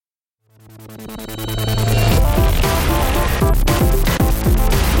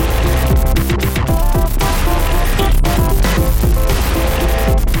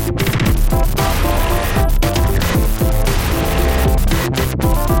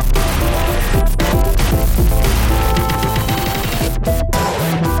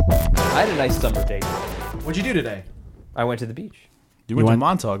nice summer day. What'd you do today? I went to the beach. You went to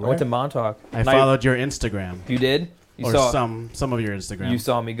Montauk, right? I went to Montauk. I followed your Instagram. You did? You Or saw some of your Instagram. You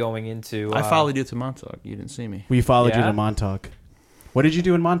saw me going into. I followed you to Montauk. You didn't see me. We followed you Yeah? to Montauk. What did you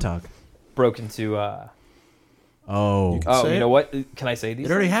do in Montauk? Broke into. Oh. Oh, say you it? know what? Can I say these?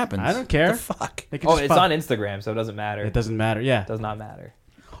 It already things? happened. I don't care. The fuck? They can Oh, just it's fo- on Instagram, so it doesn't matter. It doesn't matter. Yeah. It does not matter.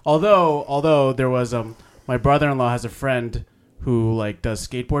 Although there was my brother-in-law has a friend who like does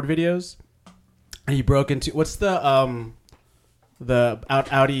skateboard videos, and he broke into what's the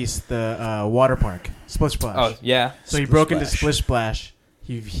out east the water park Splish Splash. Oh yeah. So he Splish broke into Splash. Splish Splash.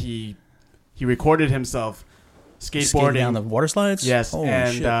 He recorded himself Skating skateboarding down the water slides? Yes, Holy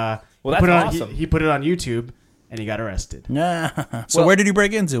and shit. Well, he that's put it on, awesome. he put it on YouTube, and he got arrested. Nah. So Well- where did you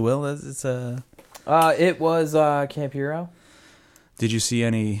break into, Will? It's It was Camp Hero. Did you see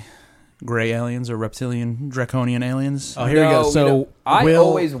any gray aliens or reptilian draconian aliens? Oh, here we go. So I Will,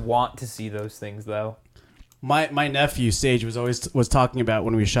 always want to see those things, though. my nephew Sage was talking about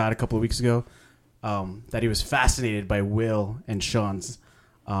when we shot a couple of weeks ago that he was fascinated by Will and Sean's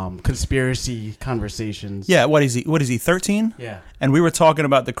conspiracy conversations. Yeah, what is he, 13? Yeah. And we were talking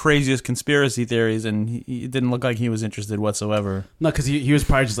about the craziest conspiracy theories, and he didn't look like he was interested whatsoever. No, because he was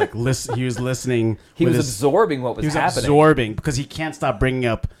probably just like he was listening. He with was his, absorbing what was he was happening. absorbing because he can't stop bringing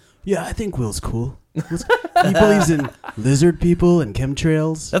up. Yeah, I think Will's cool. He believes in lizard people and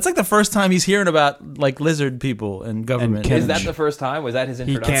chemtrails. That's like the first time he's hearing about like lizard people and government. Ken- Is that the first time? Was that his He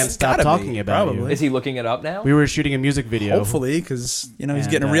introduction? can't stop gotta be, talking about probably. you. Is he looking it up now? We were shooting a music video. Hopefully, because he's And,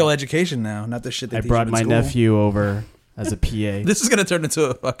 getting a real education now, not the shit they I teach brought him in my school. nephew over as a PA. This is gonna turn into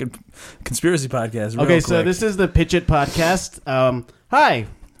a fucking conspiracy podcast. Real Okay, so quick. this is the Pitch It podcast. Hi,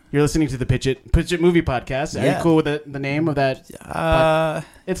 you're listening to the Pitch It movie podcast. Are Yeah. you cool with the name of that?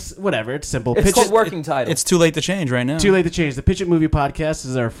 It's whatever. It's simple. It's Pitch called It. working title. It's too late to change right now. Too late to change. The Pitch It movie podcast. This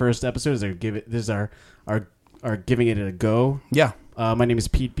is our first episode. This is our giving it a go. Yeah. My name is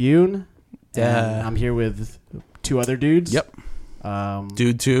Pete Bune. Yeah. And I'm here with two other dudes. Yep.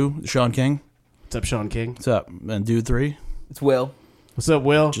 Dude 2, Sean King. What's up, Sean King? What's up? And Dude 3, It's Will. What's up,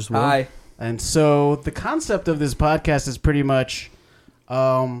 Will? just Will. Hi. And so the concept of this podcast is pretty much,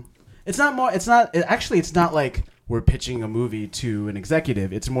 it's not like we're pitching a movie to an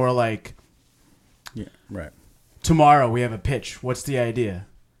executive. It's more like Yeah. Right. tomorrow we have a pitch. What's the idea?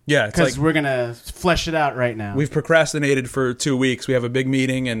 Yeah. It's Because like we're gonna flesh it out right now. we've procrastinated for 2 weeks. We have a big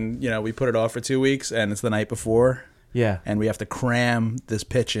meeting, and we put it off for 2 weeks, and it's the night before, yeah. and we have to cram this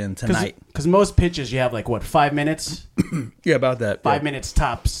pitch in tonight. Because most pitches you have like what 5 minutes, Yeah, about that. 5 minutes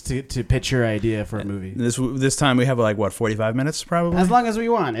tops to pitch your idea for a movie. This time we have like what 45 minutes probably. As long as we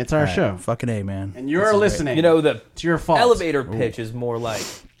want, it's our All right, show, Fucking A, man. and you're This is listening. You know, the it's your fault. elevator pitch is more like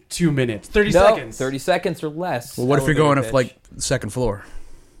 2 minutes, 30 no, seconds. 30 seconds or less. Well, what if you're going elevator to like pitch. second floor?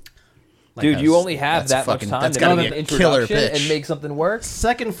 Like Dude, a- you only have that's that much fucking- time that's to gotta make be an a killer introduction pitch. and make something work.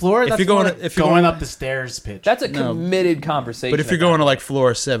 second floor. That's you're going more to- if you're going going- up the stairs pitch. That's a No. committed conversation. But if you're at that going to point. like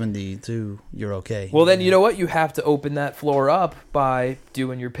floor 72, you're okay. Well, then you know what? You have to open that floor up by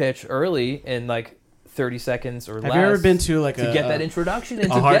doing your pitch early in like 30 seconds or less. Have you ever been to like to a get that introduction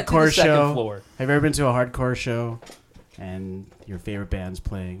and a to get to hardcore the second show? floor? Have you ever been to a hardcore show and your favorite band's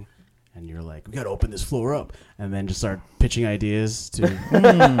playing and you're like, we got to open this floor up, and then just start pitching ideas to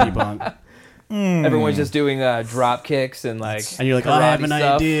people on, Everyone's just doing drop kicks and like and you're like, I have karate an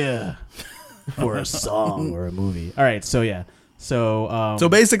stuff. idea for a song or a movie. All right, so yeah. So So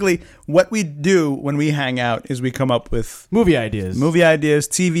basically, what we do when we hang out is we come up with movie ideas. movie ideas,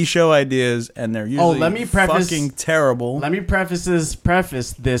 TV show ideas, and they're usually let me preface- fucking terrible. Let me preface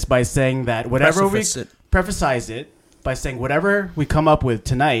this by saying that whatever Preface it. preface it by saying whatever we come up with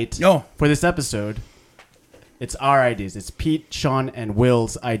tonight No. for this episode, it's our ideas. It's Pete, Sean, and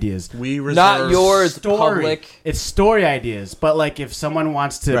Will's ideas. We reserve Not yours, Story. public. It's story ideas, but like if someone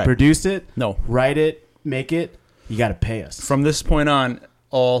wants to Right. produce it, No. write it, make it, you got to pay us. From this point on,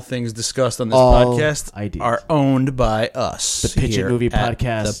 all things discussed on this All podcast ideas. are owned by us. The Pitch It here Movie at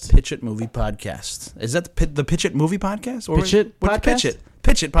Podcast. The Pitch It Movie Podcast. Is that the Pitch It Movie Podcast? Or Pitch It what's Podcast? Pitch It?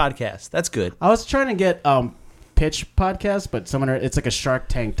 Pitch It Podcast. That's good. I was trying to get pitch podcast, but it's like a Shark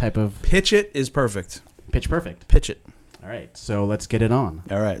Tank type of Pitch It is perfect. pitch perfect. Pitch It. All right, so let's get it on.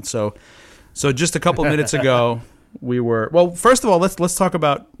 All right. So just a couple minutes ago, we were first of all, let's talk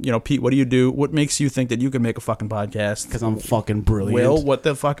about, Pete, what do you do? What makes you think that you can make a fucking podcast? Because I'm fucking brilliant. Will, what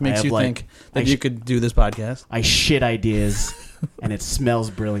the fuck makes have, you like- think that I you sh- could do this podcast? I shit ideas, and it smells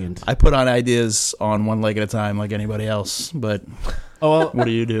brilliant. I put on ideas on one leg at a time like anybody else, but Oh, well, what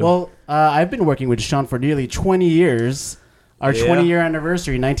do you do? Well, I've been working with Sean for nearly 20 years. Our Yeah. 20-year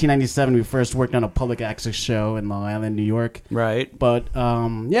anniversary, 1997, we first worked on a public access show in Long Island, New York. Right. But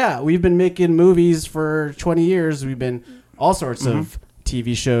yeah, we've been making movies for 20 years. We've been all sorts of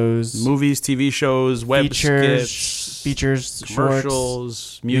TV shows, Movies, TV shows, web skits, features,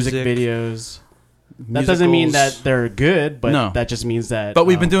 commercials, shorts, music videos. That doesn't mean that they're good, but No. that just means that. But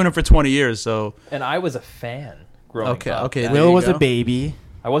we've been doing it for 20 years, so And I was a fan growing up. okay. That- There Will you was go. a baby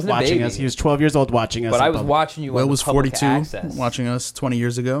I wasn't a watching baby, us. He was 12 years old watching us. but in I was public. watching you Will on was the public 42 access. watching us 20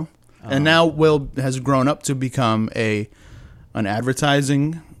 years ago. And now Will has grown up to become an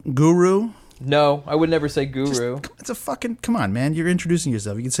advertising guru. No, I would never say guru. It's a fucking come on, man. You're introducing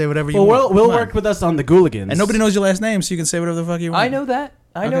yourself. You can say whatever you Well, want. Will Come on. worked with us on the Gooligans. and nobody knows your last name, so you can say whatever the fuck you want. I know that.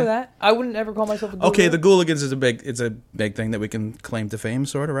 I know Okay. that. I wouldn't ever call myself a guru. Okay, the Gooligans is a big thing that we can claim to fame,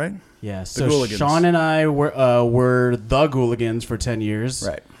 sort of, right? Yeah, so Gooligans. Sean and I were the Gooligans for 10 years.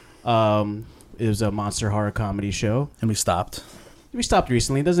 Right. It was a monster horror comedy show. And we stopped. We stopped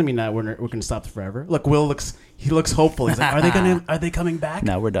recently. Doesn't mean that we're going to stop forever. Look, Will looks hopeful. He's like, are they coming back?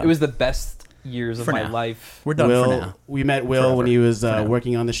 No, we're done. It was the best years of For my now. life. We're done Will, for now. we met Will Forever. when he was now.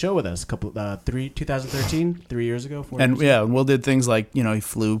 working on the show with us 2013, 3 years ago. 4 And years yeah, Will did things like he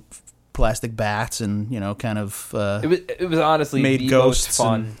flew plastic bats and kind of It was honestly made the ghosts most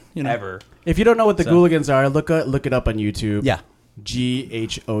fun and, you know. ever. If you don't know what the So- Gooligans are, look it up on YouTube. yeah.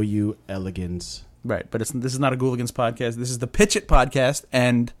 GHOU Elegans. Right, but this is not a Gooligans podcast. This is the Pitch It podcast,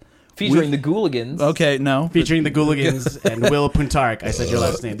 and Featuring the Gooligans. okay, no, Featuring the Gooligans and Will Puntarik. I said your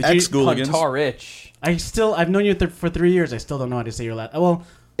last name. Did you? Ex-Gooligans. Puntarich. I've known you for 3 years. I still don't know how to say your last. Well,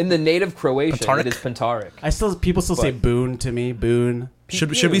 In the native Croatian, Puntarich? it is Puntarich. people still say But- Boone to me. Boone. Should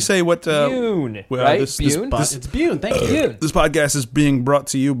we say what? Bune, well, right? this- Bune? But it's Boone. Thank you. Bune. This podcast is being brought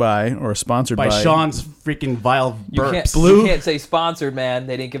to you by or sponsored by, By Sean's freaking vile You burps. can't, Blue- you can't say sponsored, man.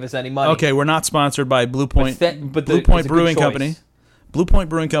 They didn't give us any money. Okay, we're not sponsored by Blue Point. But Blue it's Point a good Brewing choice. Company. Blue Point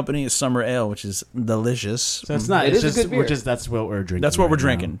Brewing Company is summer ale, which is delicious. So it's not. It It's is a just good beer. that's what we're drinking. That's what we're right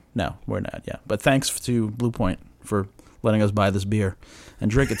drinking. No, we're not. Yeah, but thanks to Blue Point for letting us buy this beer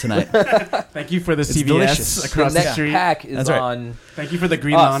and drink it tonight. now. Thank you for the CVS delicious. across the the next street. pack is That's right. on. Thank you for the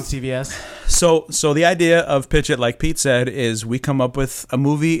Green Us. Lawn CVS. So the idea of Pitch It, like Pete said, is we come up with a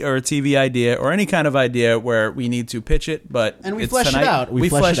movie or a TV idea or any kind of idea where we need to pitch it, but And we it's flesh it tonight. out. We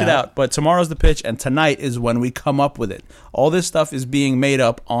flesh it out. But tomorrow's the pitch, and tonight is when we come up with it. All this stuff is being made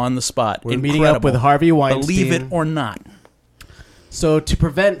up on the spot. We're meeting up with Incredible. Harvey Weinstein. Believe it or not. So to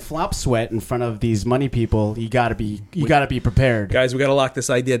prevent flop sweat in front of these money people, you gotta be prepared, Guys, we got to lock this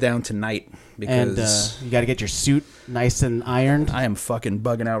idea down tonight and because you gotta get your suit nice and ironed. I am fucking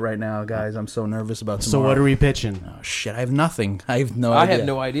bugging out right now, guys. I'm so nervous about So tomorrow. what are we pitching? Oh, shit, I have nothing. I have no I idea. have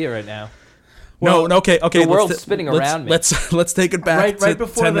no idea right now. No, okay. the let's world's spinning around me. Let's take it back to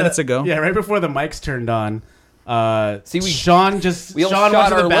 10 minutes ago. Yeah, right before the mics turned on. See, Sean we all Sean shot went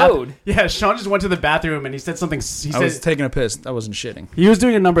to the our bathroom. load. Yeah, Sean just went to the bathroom and he said something. He I was said taking a piss. I wasn't shitting. he was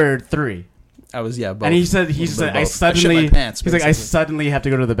doing a number 3, I was both. and he said A little bit of I both. suddenly shit my pants, he's like I basically. suddenly have to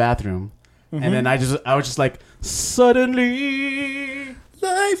go to the bathroom, and then I was just like suddenly.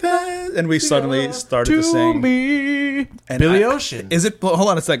 Life has, and we suddenly started to sing. Me. And Billy I- Ocean. Is it? Hold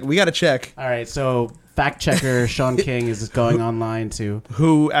on a second. We got to check All right, so fact checker Sean King is going online to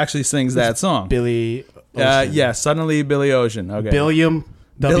who actually sings that song. Billy Ocean. Yeah, suddenly Billy Ocean. Okay. Billiam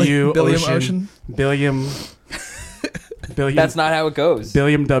W. Billiam Ocean. Ocean? Billiam. Billiam. That's not how it goes.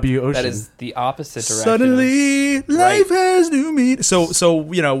 Billiam W. Ocean. That is the opposite direction. Suddenly, life has new meaning. So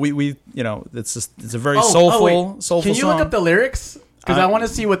we it's a very soulful Can you song. look up the lyrics? Because I want to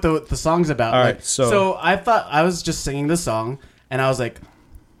see what the song's about. All Like, right, so- I thought I was just singing the song, and I was like,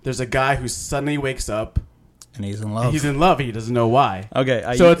 "There's a guy who suddenly wakes up. and he's in love. He's in love. He doesn't know why. Okay.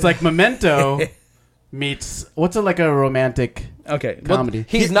 So it's like Memento meets what's it like a romantic okay. comedy?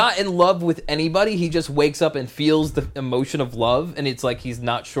 He's not in love with anybody. He just wakes up and feels the emotion of love, and it's like he's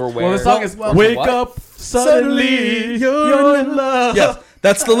not sure where. Well, the song is Well, "Wake what? up suddenly, you're in love." Yes,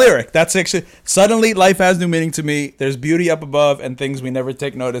 that's the lyric. That's actually suddenly life has new meaning to me. There's beauty up above and things we never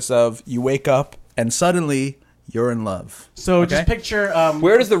take notice of. You wake up and suddenly you're in love. So Okay. just picture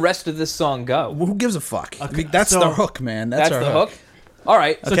Where does the rest of this song go? Well, who gives a fuck? I Okay, mean, that's so- the hook, man. That's our the hook. All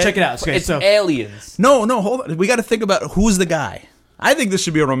right. So Okay. check it out. Okay, It's so aliens. No, hold on. We got to think about who's the guy. I think this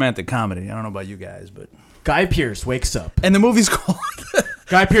should be a romantic comedy. I don't know about you guys, but Guy Pearce wakes up. and the movie's called.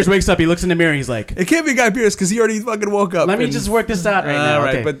 Guy Pearce wakes up. He looks in the mirror. He's like, It can't be Guy Pearce because he already fucking woke up. "Let me and- just work this out right now." All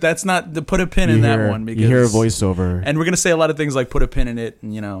right, Okay. but that's not to put a pin in that one because you hear a voiceover, and we're gonna say a lot of things like put a pin in it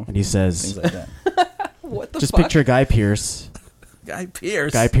and and he things says, like that. What the "Just fuck? picture Guy Pearce. Guy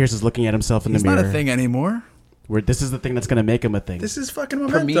Pearce. Guy Pearce is looking at himself in the He's mirror. not a thing anymore. Where this is the thing that's gonna make him a thing. This is fucking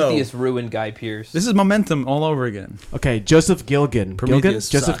Memento. Prometheus ruined Guy Pearce. This is Momentum all over again. Okay, Joseph Gilgan. Prometheus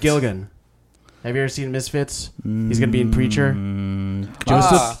Joseph sucks. Gilgan. Have you ever seen Misfits? He's gonna be in Preacher.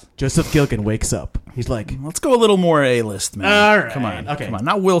 Ah. Joseph Gilgan wakes up. He's like Let's go a little more A-list, man. All right, Come on. okay. Come on.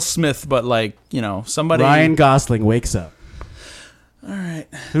 Not Will Smith, but like, somebody. Ryan Gosling wakes up. All right.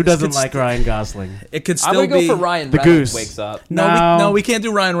 Who doesn't could like Ryan Gosling? It could I'm still gonna be go for Ryan The Reynolds Goose. wakes up. No, we can't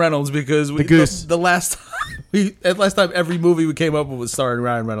do Ryan Reynolds because The Goose. The last last time every movie we came up with was starring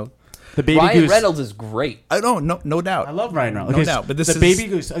Ryan Reynolds. The Baby Ryan Goose. Reynolds is great. I don't no doubt. I love Ryan Reynolds. No Okay, doubt, but this the is- Baby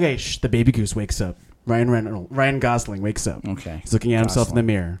Goose. Okay, the Baby Goose wakes up. Ryan Gosling wakes up. Okay. He's looking at himself in the Gosling.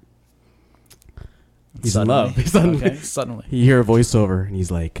 mirror. He's Suddenly. in love. He's on. Okay, suddenly. You hear a voiceover, and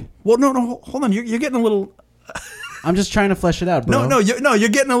he's like, Well, no, hold on. You're getting a little. "I'm just trying to flesh it out, bro." You're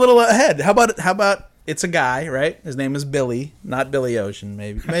getting a little ahead. How about it's a guy, right? His name is Billy, not Billy Ocean.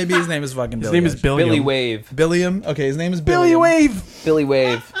 Maybe his name is fucking. His Billy name is Ocean. Billy. Billy Wave. Billiam. Okay, his name is Billy Billiam. Wave. Billy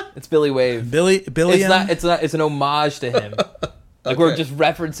Wave. It's Billy Wave. Billiam. It's an homage to him. Like we're just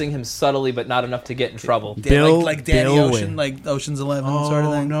referencing him subtly, but not enough to get in trouble. Like Danny Bill Ocean, Wave. like Ocean's 11 Oh sort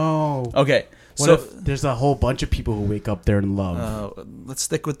of thing. no! Okay, What so if there's a whole bunch of people who wake up there in love? let's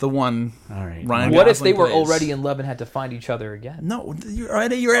stick with the one. All right. Ryan What if Gosling they were plays. already in love and had to find each other again? No, you're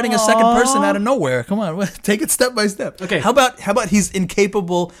adding a second person out of nowhere. Come on, take it step by step. Okay. How about he's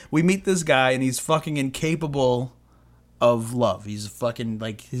incapable? We meet this guy and he's fucking incapable of love. He's fucking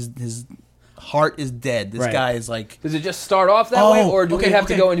like his heart is dead. This Right. guy is like. Does it just start off that way, or do we have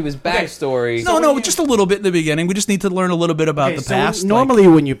to go into his backstory? No, just a little bit in the beginning. We just need to learn a little bit about Okay, the so past. normally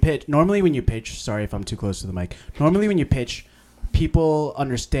when you pitch, sorry if I'm too close to the mic. Normally when you pitch, people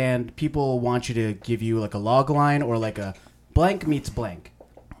understand. People want you to give you like a log line or like a blank meets blank.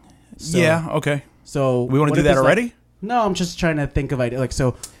 So, yeah. Okay. So We wanna what do if that it's like- already? no, I'm just trying to think of idea. Like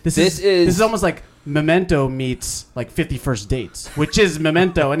so, this This is is- almost like Memento meets like 50 First Dates, which is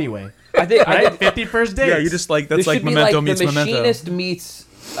Memento anyway. I think Right? 50 First Dates. Yeah, you just like this that's like should be Memento like meets the Memento. Machinist meets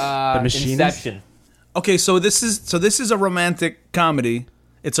Machinist? Inception. Okay, so this is a romantic comedy.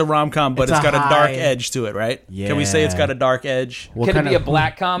 It's a rom com, but It's it's a got a dark high- edge to it, right? Can we say it's Yeah. got a dark edge? What Can it kind be a of-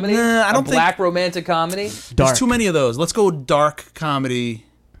 black comedy? Nah, I don't a think- black romantic comedy. dark? There's too many of those. Let's go dark comedy,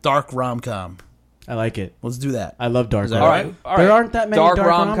 dark rom com. I like it. Let's do that. I love dark. Is that rom-com. All right, all right. There aren't that many dark dark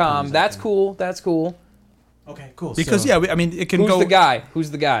rom com. rom-coms, That's I think. cool. That's cool. Okay, cool. Because So, yeah, I mean, it can Who's go. the guy?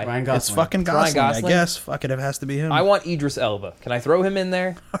 Who's the guy? Ryan Gosling. It's fucking Ryan Gosling, I Gosling? guess. Fuck it, it has to be him. I want Idris Elba. Can I throw him in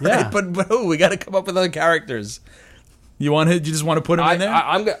there? Yeah. Right, but who? We got to come up with other characters. You want him? You just want to put him in there?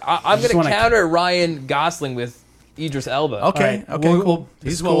 I'm just gonna wanna- counter Ryan Gosling with Idris Elba. Okay. All right, This cool.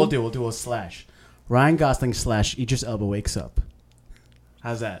 is what we'll do. We'll do a slash. Ryan Gosling / Idris Elba wakes up.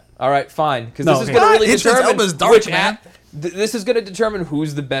 How's that? All right, fine. Because No, this is okay. going to God, really Idris determine Elba's dark, which man. this is going to determine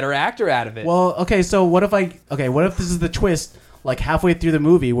who's the better actor out of it. Well, okay. So what if what if this is the twist? Like halfway through the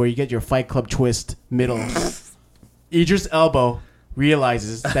movie, where you get your Fight Club twist middle. Idris Elba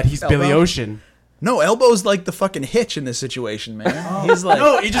realizes that he's Billy Elbow? Ocean. No, Elbo's like the fucking hitch in this situation, man. He's like,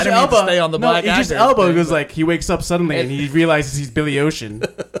 No, I Idris didn't mean Elba. to stay on the black Idris actor Elba thing, goes but- like he wakes up suddenly and he realizes he's Billy Ocean.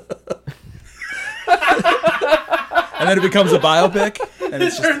 and then it becomes a biopic, and It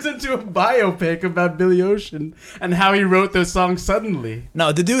it's just, turns into a biopic about Billy Ocean and how he wrote those songs suddenly.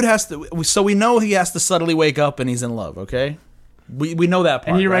 no, the dude has to. So we know he has to subtly wake up and he's in love. Okay, we know that part.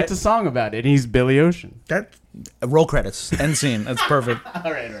 And he right? writes a song about it. And he's Billy Ocean. that. Roll credits, end scene. That's perfect.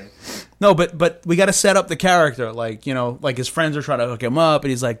 All right. No, but we got to set up the character. Like, you know, like his friends are trying to hook him up, and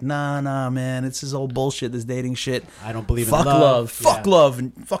he's like, nah, man, it's his old bullshit, this dating shit. I don't believe in Fuck love. fuck Yeah. love,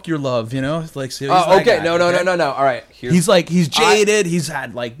 and fuck your love. You know, like so he's Oh, that okay. guy, No. All right. Here's, He's like he's jaded. He's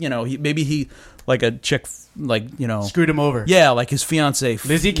had like maybe he like a chick like Screwed him over. yeah like his fiance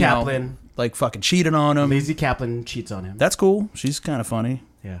Lizzie Kaplan. like fucking cheated on him. Lizzie Kaplan cheats on him. That's cool. She's kind of funny.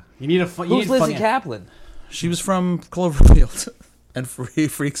 Yeah. You need a fun. who's Lizzie Kaplan? She was from Cloverfield and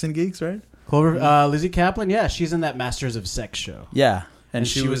Freaks and Geeks, right? Clover, Lizzie Kaplan. Yeah, she's in that Masters of Sex show. Yeah, And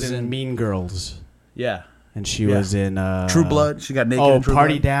she was in Mean Girls. yeah And she Yeah. was in True Blood. She got naked. Oh, in True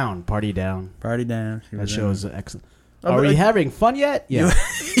Party Blood. Down. Party Down. Party Down. She That was show in- is excellent. Oh, Are but we like- having fun yet? Yeah.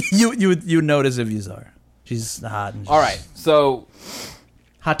 you notice if you saw her. She's hot. And All right. So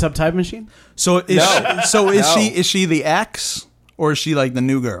Hot Tub Time Machine. So is No. is No. she the ex or is she like the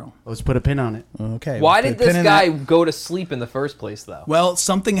new girl? Let's put a pin on it. Okay. why we'll did put a pin this in guy that. go to sleep in the first place, though? Well,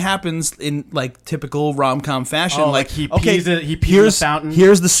 something happens in like typical rom-com fashion. Oh, like like he okay, pees he pees in the fountain?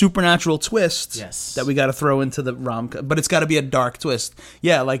 Here's the supernatural twist. Yes. That we got to throw into the rom-com, but it's got to be a dark twist.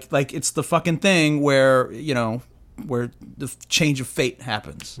 Yeah, like it's the fucking thing where where the change of fate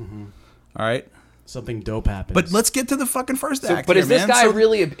happens. Mm-hmm. All right. something dope happens. But let's get to the fucking first act. But here, is this man. guy So-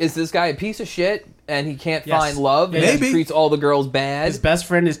 really? Is this guy a piece of shit and he can't Yes. find love? And Maybe. he treats all the girls bad. his best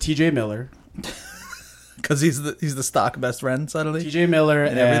friend is T.J. Miller. Because he's the stock best friend suddenly. T.J. Miller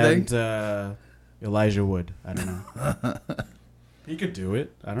And and, everything? Elijah Wood. I don't know. He could do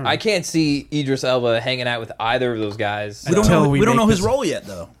it. I don't know. I can't see Idris Elba hanging out with either of those guys. We don't Until know. we We don't make know his this- role yet,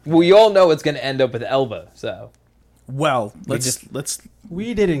 though. We all know it's going to end up with Elba, so Well, let's just- let's.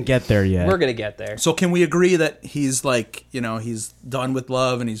 We didn't get there yet. we're going to get there. So can we agree that he's like, he's done with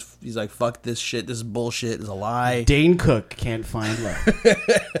love, and he's like, fuck this shit. This is bullshit. It's a lie. Dane Cook can't find love.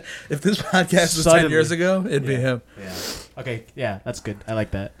 If this podcast was 10 Suddenly. years ago, it'd be him. Yeah. Okay. Yeah, that's good. I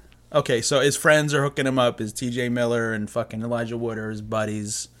like that. Okay, so his friends are hooking him up. His T.J. Miller and fucking Elijah Wood are his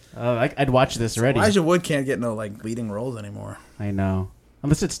buddies. I'd watch this already. Elijah Wood can't get no like leading roles anymore. I know.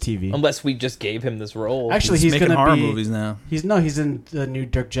 Unless it's TV. Unless we just gave him this role. Actually, he's making gonna horror be. movies now. He's in the new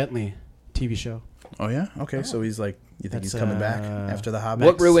Dirk Gently TV show. Oh yeah. Okay, so he's like, you think That's, he's coming back after the Hobbit?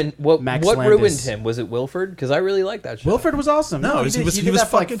 what ruined Max what Landis. ruined him? Was it Wilford? Because I really like that show. Wilford was awesome. No, he he was- did he was that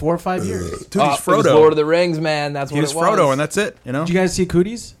for like fucking- 4 or 5 years. Dude, he's It was Frodo. Lord of the Rings, man. That's what He was it was. Frodo, and that's it. You know. Did you guys see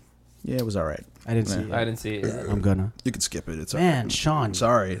Cooties? Yeah, it was all right. I didn't see it. I didn't see it. Yet. I'm gonna. You can skip it. It's all Man, right. Sean.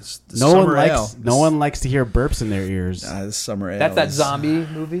 Sorry. It's the No one summer likes. ale. No one likes to hear burps in their ears. This summer ale. That's that is- zombie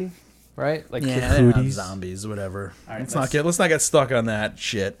movie, right? Like Yeah, the- they're not Cooties. zombies, whatever. All right, let's not get stuck on that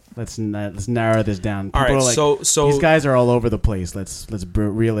shit. Let's narrow this down. All People right, are like, so these guys are all over the place. Let's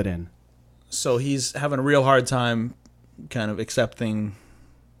reel it in. so he's having a real hard time, kind of accepting,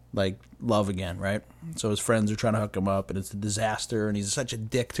 like, love again, right? So his friends are trying to hook him up, and it's a disaster. And he's such a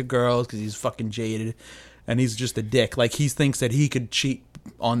dick to girls because he's fucking jaded, and he's just a dick. Like he thinks that he could cheat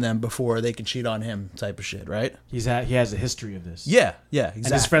on them before they can cheat on him, type of shit, right? He has a history of this. Yeah, exactly.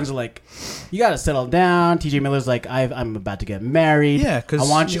 And his friends are like, "You got to settle down." T.J. Miller's like, "I'm about to get married. Yeah, 'cause I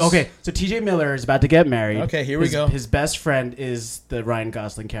want you." he's- Okay, so T.J. Miller is about to get married. Okay, here we His- go. His best friend is the Ryan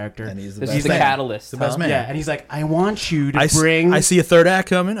Gosling character. And he's the This best is the man. catalyst. The best huh? man. Yeah, and he's like, "I want you to I bring." see a third act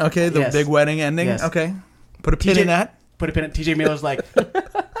coming. Okay, the Yes. big wedding ending. Yes. Okay, put a pin TJ in that. Put a pin in. T.J. Miller's like,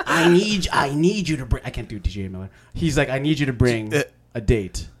 I need you to bring." I can't do T.J. Miller. He's like, "I need you to bring a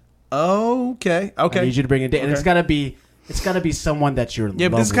date. Okay. I need you to bring a date, and Okay. it's gotta be someone that you're." Yeah,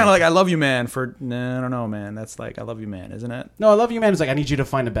 but this is kind of like I love you, man. I don't know, man. That's like I love you, man, isn't it? No, I love you, man. It's like, I need you to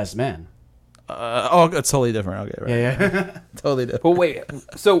find a best man. It's totally different. Okay, right. Yeah. Totally different. But wait,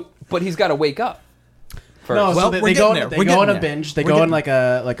 but he's got to wake up first. No, Well, so we're they getting go. there. They We're go on getting a there. binge. They We're go on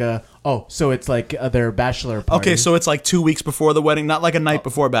getting- like a. Oh, so it's like their bachelor party. Okay, so it's like 2 weeks before the wedding, not like a night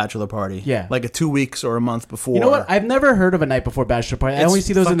before bachelor party. Yeah. like a 2 weeks or a month before. you know what? I've never heard of a night before bachelor party. I It's only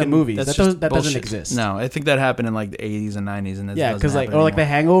see those in the fucking- movies. that's That just doesn't bullshit. exist. No, I think that happened in like the 80s and 90s, and it Yeah, doesn't because happen like The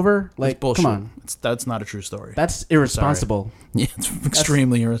anymore. Hangover. It's Like, bullshit. come on, That's not a true story. that's irresponsible. Yeah, it's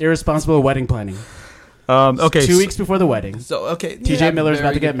extremely irresponsible. Irresponsible wedding planning. Okay, 2 weeks before the wedding. So okay, T.J. yeah, Miller's about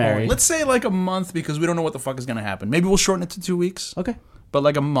very to get good married. point. let's say like a month because we don't know what the fuck is gonna happen. Maybe we'll shorten it to 2 weeks, Okay, but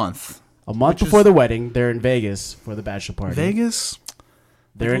like a month. a month Which is- before the wedding, they're in Vegas for the bachelor party. Vegas.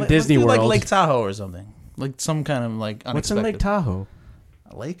 They're in Let's Disney do, World. like Lake Tahoe or something, like some kind of like unexpected. What's in Lake Tahoe?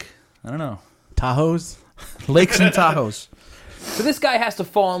 A lake? I don't know. Tahoes. Lakes and Tahoes. So this guy has to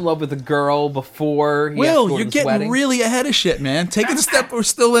fall in love with a girl before he has to Will, go to you're this getting wedding. really ahead of shit, man. Take it a step. We're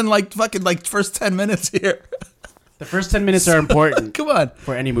still in like fucking like first 10 minutes here. The first 10 minutes are important Come on.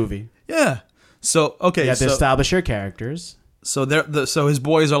 for any movie. Yeah. So okay. You have to So establish your characters. so so his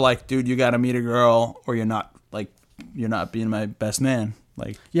boys are like, dude, you got to meet a girl, or you're not being my best man.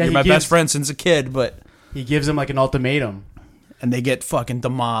 Like Yeah, you're he my gives- best friend since a kid, but He gives him like an ultimatum and they get fucking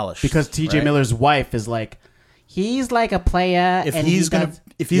demolished because T.J. right? Miller's wife is like, he's like a player. If and he's gonna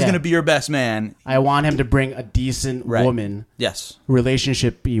Yeah. gonna be your best man, I want him to bring a decent Right. woman, yes.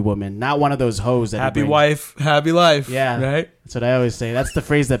 relationship-y woman, not one of those hoes that he Happy brings. wife, happy life. Yeah, Right. That's what I always say. That's the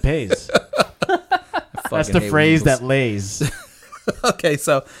phrase that pays. That's Fucking the hate phrase Weasels. that lays. Okay,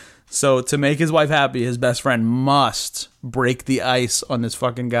 so to make his wife happy, his best friend must break the ice on this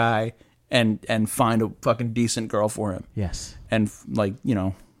fucking guy and find a fucking decent girl for him. Yes. And like,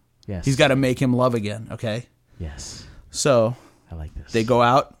 Yes. he's got to make him love again, okay? Yes. So, I like this. they go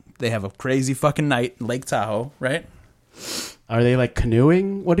out, they have a crazy fucking night in Lake Tahoe, right? Are they like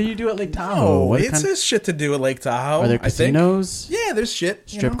canoeing? What do you do at Lake Tahoe? What it's kind- this shit to do at Lake Tahoe. Are there I think. casinos? Yeah, there's shit.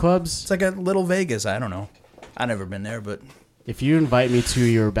 Strip clubs? It's like a little Vegas. I don't know. I've never been there, but If you invite me to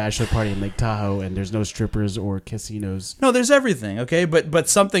your bachelor party in Lake Tahoe and there's no strippers or casinos, no, there's everything. Okay, but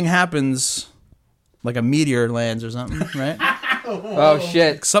something happens, like a meteor lands or something, right? Oh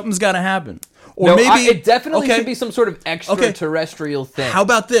shit! Something's got to happen, or No, maybe it definitely okay, should be some sort of extraterrestrial thing. How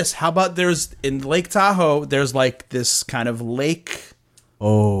about this? How about there's in Lake Tahoe? There's like this kind of lake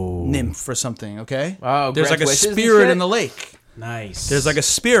nymph or something. Okay. Oh, there's like a grants wishes and spirit shit? in the lake. Nice. There's like a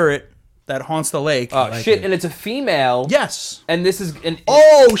spirit that haunts the lake. Oh like shit! it. And it's a female. Yes. And this is an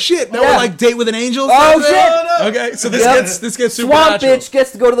Oh shit! Now Yeah. we're like Date with an Angel. Oh, something? shit! Okay, so this Yep. gets super swamp natural. bitch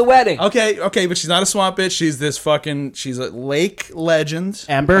gets to go to the wedding. Okay, but she's not a swamp bitch. She's a lake legend.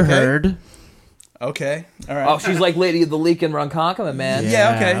 Amber Okay. Heard. Okay, all right. Oh, she's like Lady of the Leak in Ronkonkoma, man.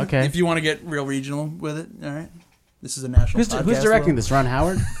 yeah, okay. Yeah, okay. If you want to get real regional with it, all right. This is a national. Who's directing this? Ron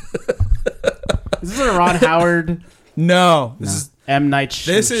Howard. Is this a Ron Howard? No, No. this is M. Night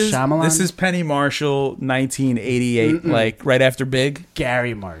Shyamalan. This is Penny Marshall, 1988, like right after Big.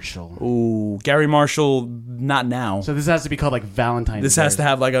 Gary Marshall. Ooh, Gary Marshall, not now. So this has to be called like Valentine's. This has to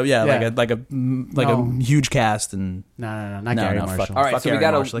have like a like No. a huge cast and not No, Gary no, fuck. Marshall. All right, Fuck so we Gary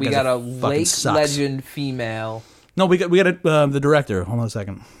got Marshall. we That got guy's a fucking lake sucks. legend female. no, we got the director. Hold on a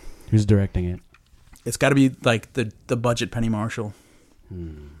second. Who's directing it? It's got to be like the budget Penny Marshall,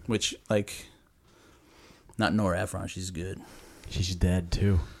 which like not Nora Ephron. She's good. She's dead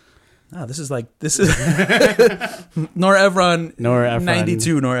too. Oh, this is Nora Ephron. Nora Ephron.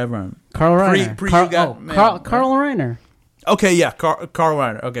 92. Nora Ephron. Carl Reiner. pre Carl, you got man, Carl Reiner. Okay, yeah, Carl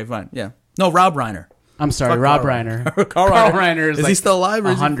Reiner. Okay, fine. Yeah, no, Rob Reiner. I'm sorry, Fuck Rob Carl Reiner. Carl Reiner is he like still alive? Or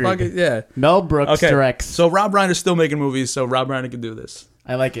is he 100. fucking, yeah. Mel Brooks Okay, directs. so Rob Reiner's still making movies, so Rob Reiner can do this.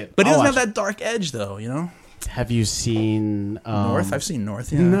 I like it. But he I'll doesn't have watch that dark edge, though. You know, it. Have you seen North. I've seen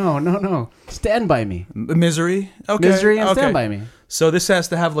North. Yeah. No. Stand by Me. Misery. Okay. Misery and okay. Stand by Me. So this has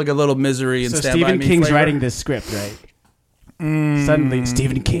to have like a little misery and So Stand by Stephen Me King's flavor? writing this script, right? Suddenly,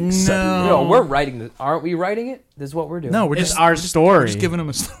 Stephen King. no. Suddenly. No, we're writing this. Aren't we writing it? This is what we're doing. No, we're It's just our story. We're just giving him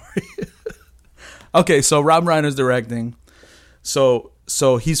a story. Okay, so Rob Reiner's directing. So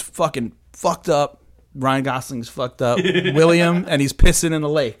he's fucking fucked up. Ryan Gosling's fucked up. William, and he's pissing in the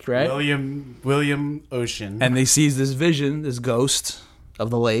lake, right? William Ocean. And they sees this vision, this ghost of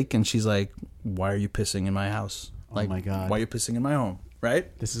the lake, and she's like, "Why are you pissing in my house? Like, my God. why are you pissing in my home?"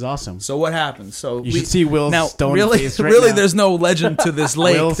 Right? This is awesome. So what happens? So You should see Will's now, stone really, face right really, now. there's no legend to this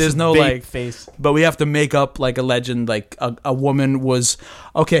lake. Will's There's no big like face. but we have to make up like a legend. Like a woman was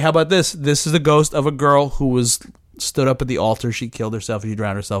okay. How about this? This is the ghost of a girl who was stood up at the altar. She killed herself. She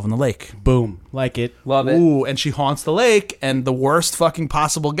drowned herself in the lake. Boom. Like it. Love it. Ooh, and she haunts the lake. And the worst fucking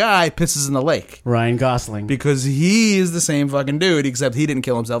possible guy pisses in the lake Ryan Gosling. because he is the same fucking dude, except he didn't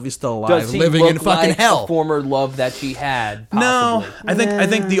kill himself. He's still alive, Does he living look in fucking like hell. a former love that she had? No, Possibly? I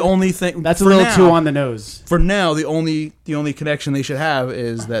think the only thing That's a for little now- too on the nose. For now, the only connection they should have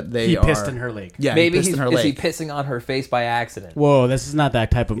is that they He are pissed in her lake. Yeah, Maybe he pissed he's in her is he lake. pissing on her face by accident? Whoa, this is not that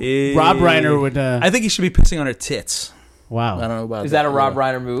type of. Rob Reiner would. I think he should be pissing on her tits. I Wow. don't know about Is that a Rob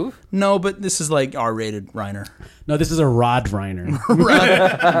Reiner move? No, but this is like R-rated Reiner. No, this is a Rod Reiner.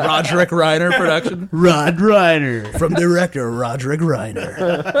 Roderick Reiner production Rod Reiner. from director Roderick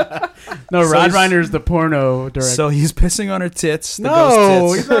Reiner. No, So Rod he's- Reiner is the porno director. So he's pissing on her tits. The no,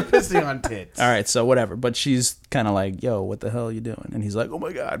 ghost he's tits. not pissing on tits. All right, so whatever. But she's kind of like, "Yo, what the hell are you doing?" And he's like, "Oh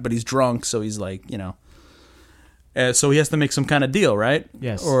my god!" But he's drunk, so he's like, you know. So he has to make some kind of deal, right?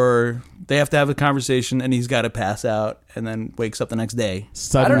 Yes. Or they have to have a conversation, and he's got to pass out, and then wakes up the next day. I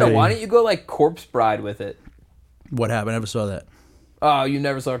Suddenly, don't know. Why don't you go like Corpse Bride with it? What happened? I never saw that. Oh, you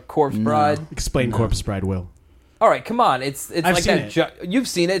never saw Corpse Bride? explain Corpse Bride? Will. All right, come on. It's I've like seen that. You've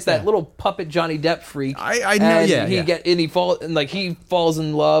seen it. It's that Yeah. little puppet Johnny Depp freak. I know. And Yeah, he yeah. he falls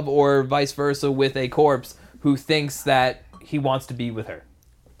in love or vice versa with a corpse who thinks that he wants to be with her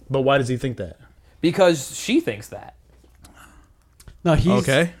But why does he think that? because she thinks that. No, he's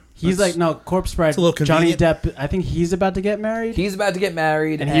Okay. He's That's- like no Corpse Bride. it's a little Johnny convenient. Depp. I think he's about to get married, He's about to get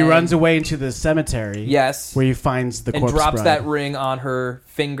married, and he runs away into the cemetery. Yes, where he finds the and Corpse drops Bride. that ring on her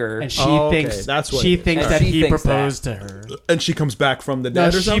finger. and she Oh, okay. thinks That's what she it is. thinks And that she he thinks proposed to her. And she comes back from the No,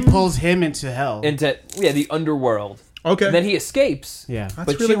 dead or she something? pulls him into hell. into the underworld. Okay. And then he escapes. yeah, That's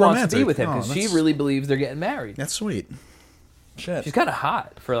but really she wants to be romantic. with him Oh, because she that's- really believes they're getting married. That's sweet. Shit. She's kind of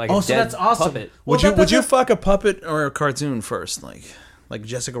hot for like Oh, a so dead that's awesome. puppet. Would Well, you would you fuck a puppet or a cartoon first? Like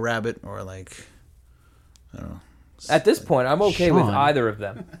Jessica Rabbit or like I don't know. At this point, I'm okay with Sean. either of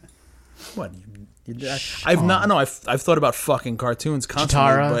them. What? I've not. No, I've thought about fucking cartoons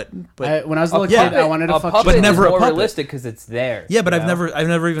constantly, Chitara. but When I was a little yeah. kid, I wanted to a fuck. puppet But is never a more puppet. realistic because it's there. yeah, but you I've know?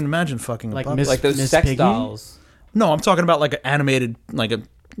 never even imagined fucking Like a puppet. Miss- like those Miss sex Piggy? dolls. No, I'm talking about like an animated, like a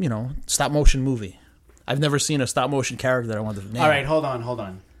stop motion movie. I've never seen a stop motion character that I want to name. All right, hold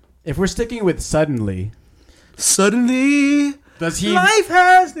on. If we're sticking with suddenly, Suddenly, does he? life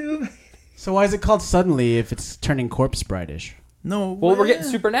has new. So why is it called suddenly if it's turning Corpse Bride-ish? No, Well, we're getting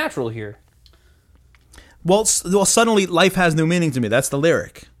supernatural here. well. Suddenly, life has new meaning to me. That's the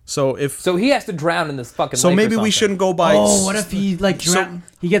lyric. So he has to drown in this fucking. so lake or maybe we something. shouldn't go by. Oh, what if he like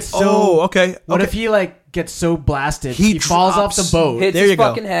he gets so? Oh, okay. What okay. if he like gets so blasted He he falls off drops- the boat? hits There his you go.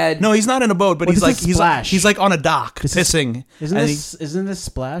 fucking head? No, he's not in a boat, but What he's is like this Splash? he's like on a dock This is- pissing. Isn't and this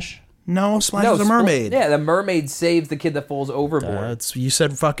Splash? no, Splash no, is a mermaid. Yeah, the mermaid saves the kid that falls overboard. You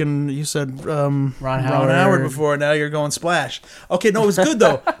said Ron Howard. Howard before. Now you're going Splash. Okay, no, it was good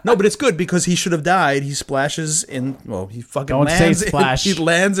though. No, but it's good because he should have died. He splashes in. Well, he fucking Don't say lands. splash. He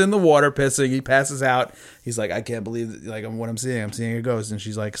lands in the water pissing. He passes out. He's like, I can't believe like what I'm seeing. I'm seeing a ghost, and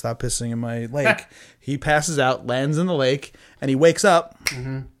she's like, stop pissing in my lake. He passes out, lands in the lake, and he wakes up.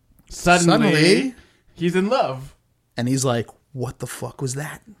 Suddenly, he's in love. And he's like, what the fuck was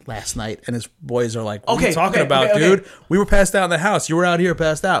that last night? And his boys are like, what are Okay, you talking okay, about, okay, dude? okay. We were passed out in the house. You were out here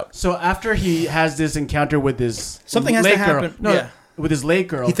passed out. So after he has this encounter with this Something has to lake happen. girl, no, Yeah. with his lake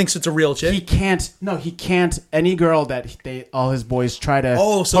girl, He thinks it's a real chick. he can't. Any girl that all his boys try to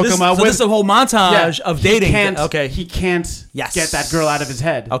so hook this, him up so with. this is a whole montage Yeah, of he dating. can't- Okay. he can't Yes. get that girl out of his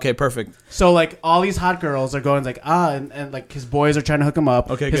head. Okay, perfect. So like all these hot girls are going like and like his boys are trying to hook him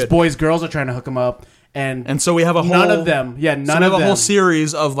up. Okay, his good. boys' girls are trying to hook him up, and And so we have a whole none of them. Yeah, none so we of have them. a whole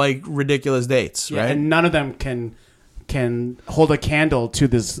series of like ridiculous dates, Yeah, right? and none of them can hold a candle to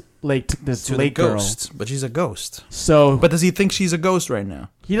this lake to the lake girl. ghost, but she's a ghost. So, But does he think she's a ghost right now?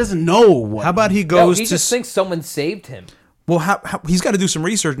 he doesn't know what. How about he No, goes he to? just thinks someone saved him. Well, he's got to do some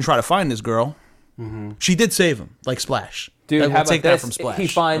research and try to find this girl. She did save him, like Splash. Dude, We'll how about take this? that from Splash. He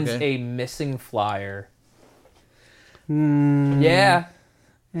finds okay? a missing flyer. Yeah.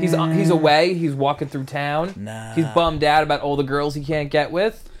 He's away. He's walking through town. Nah. He's bummed out about all the girls he can't get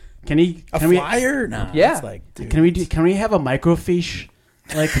with. Can he? a Can we? flyer. No, Yeah. it's like, dude. Can we have a microfiche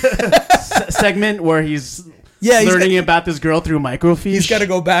like segment where he's Yeah, learning about this girl through microfiche? He's got to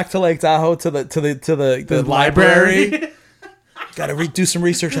go back to Lake Tahoe to the library. Got to do some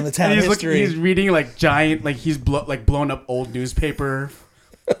research on the town And he's history. he's reading like giant, like he's blown up old newspaper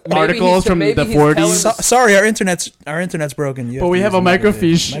Maybe articles he's- from maybe the he's telling 40s. Sorry, our internet's broken. But we have a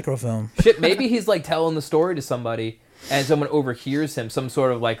microfiche. microfilm. Shit, maybe he's like telling the story to somebody, and someone overhears him. Some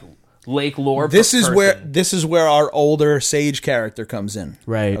sort of like lake lore. This is person. where our older sage character comes in.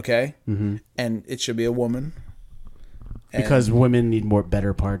 Right. Okay. Mm-hmm. And it should be a woman. And, Because women need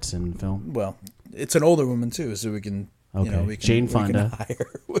better parts in film. well, it's an older woman too, so we can. Okay. We can, Jane we can Fonda.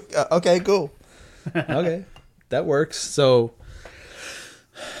 hire. Okay, cool. Okay, that works. So,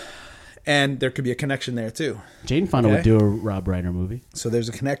 and there could be a connection there too. Jane Fonda Okay. would do a Rob Reiner movie. So there's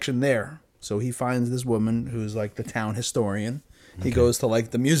a connection there. So he finds this woman who's like the town historian. He goes to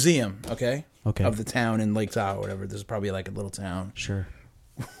like the museum, okay, of the town in Lake Tahoe, whatever. This is probably like a little town. Sure.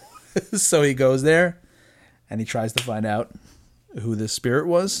 So he goes there, and he tries to find out who this spirit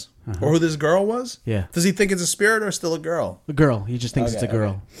was or who this girl was. Yeah. Does he think it's a spirit or still a girl? A girl. He just thinks it's a Okay,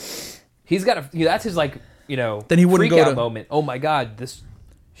 girl. He's got that's his like Then he wouldn't freak go out to- moment. Oh my god,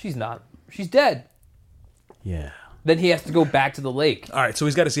 she's dead. Yeah. Then he has to go back to the lake. All right, so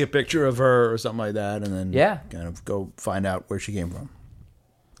he's got to see a picture of her or something like that, and then Yeah. kind of go find out where she came from.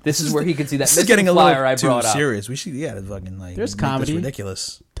 This is where he can see that This is missing getting a flyer little I too brought up. serious. We should, it's fucking like There's make this comedy.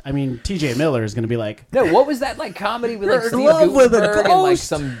 ridiculous. I mean, T.J. Miller is going to be like, No, what was that like comedy with like You're in Steve love with a Gutenberg and like ghost.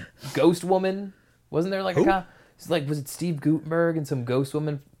 some ghost woman? Wasn't there like Who? it's like was it Steve Gutenberg and some ghost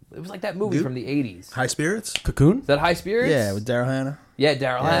woman? It was like that movie Goot? from the 80s. High spirits? Cocoon? Is that High Spirits? Yeah, with Daryl Hannah. Yeah,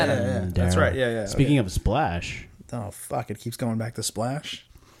 Daryl Hannah. That's right. Yeah. Speaking of Splash, Oh fuck! It keeps going back to Splash.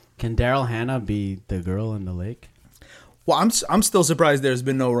 can Daryl Hannah be the girl in the lake? Well, I'm still surprised there's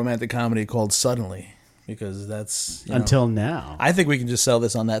been no romantic comedy called Suddenly, because that's Until now. I think we can just sell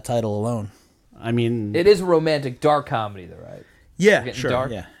this on that title alone. I mean, It is a romantic dark comedy though, right? Yeah, Getting sure.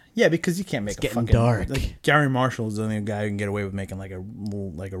 dark? Yeah, because you can't make a getting fucking dark. Like, Gary Marshall is the only guy who can get away with making like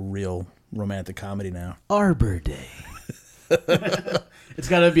a real romantic comedy now. Arbor Day. It's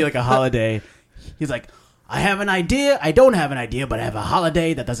got to be like a holiday. He's like, I have an idea. I don't have an idea, but I have a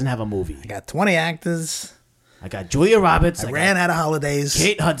holiday that doesn't have a movie. I got 20 actors. I got Julia Roberts. I ran out of holidays.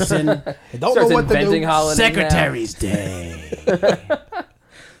 Kate Hudson. I don't Starts know what to inventing do. holidays now. Secretary's Day.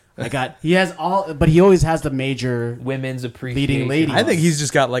 He has all, but he always has the major Women's appreciation. leading lady. I think he's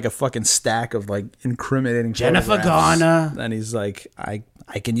just got like a fucking stack of like incriminating Jennifer photographs. Garner. And he's like, I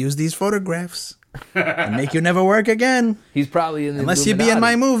can use these photographs and make you never work again He's probably in the unless you be in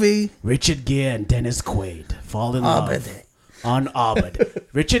my movie. Richard Gere and Dennis Quaid fall in love Arbor. on Arbor.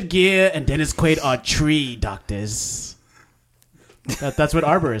 Richard Gere and Dennis Quaid are tree doctors. That's what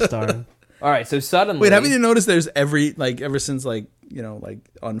arborists are. All right, so suddenly Wait, haven't you noticed there's ever since like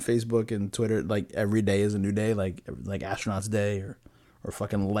on Facebook and Twitter, like every day is a new day, like Astronauts Day or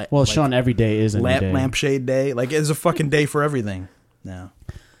fucking Well, Sean, every day is a new day. lampshade day. Like it's a fucking day for everything now.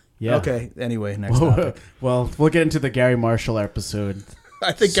 Yeah. Okay. Anyway, next topic. Well, we'll get into the Gary Marshall episode.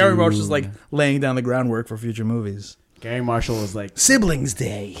 I think Gary Marshall's Soon. like laying down the groundwork for future movies. Gary Marshall was like, Siblings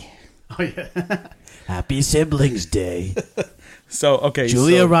Day. "Oh yeah, Happy Siblings Day." So okay,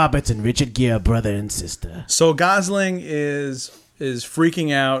 Julia Roberts and Richard Gere, brother and sister. So Gosling is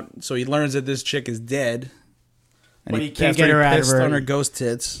freaking out. So he learns that this chick is dead, and But he can't after get her out of pissed her- on her ghost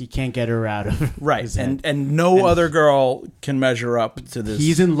tits. He can't get her out of Right, his head. and no And- other girl can measure up to this.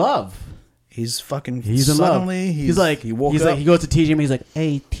 He's in love. He's fucking. He's in love. suddenly, He's like, he woke he's up. like, he goes to TJ and he's like,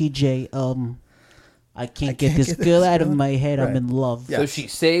 "Hey TJ, I can't get this girl out of my head. I'm Right. in love." Yeah. So she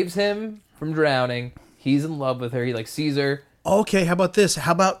saves him from drowning. He's in love with her. He like sees her. Okay, how about this?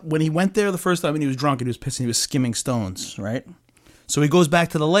 How about when he went there the first time and he was drunk and he was pissing, he was skimming stones, right? So he goes back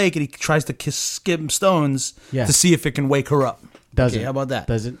to the lake and he tries to skim stones Yeah. to see if it can wake her up. Does Okay, it? how about that?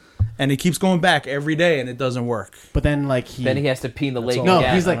 Does it? And he keeps going back every day and it doesn't work. But then like Then he has to pee in the lake all. no,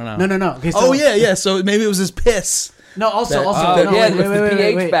 again. he's like, I no, don't know. no. Okay, so, Oh yeah. So maybe it was his piss. No, also, That- also, Oh no, yeah, wait, it's wait, the wait,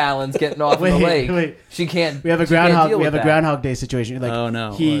 pH wait. balance getting off in the Wait, lake. wait. She can't. We have a she can't groundhog. deal We have with a that. Groundhog Day situation. Like, Oh,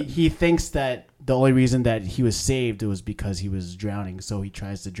 no. he What? he thinks that the only reason that he was saved was because he was drowning, so he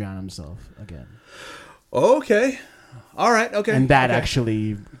tries to drown himself again, Okay. All right. Okay. and that okay.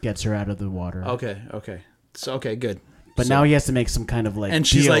 actually gets her out of the water. Okay. So okay, good. But So- now he has to make some kind of like and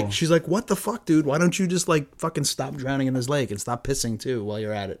she's deal. like, what the fuck, dude? Why don't you just like fucking stop drowning in this lake and stop pissing too while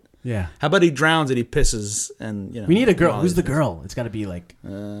you're at it? yeah. How about he drowns and he pisses and you know? We need a girl. while Who's he the pisses. girl? It's got to be like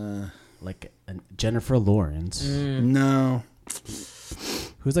Jennifer Lawrence. No.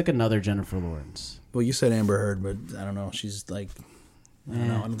 Who's like another Jennifer Lawrence? Well, you said Amber Heard, but I don't know. She's like, I don't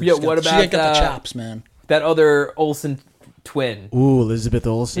know. I don't think Yeah, she's what got, she about, ain't got the chops, man? That other Olsen twin. Ooh, Elizabeth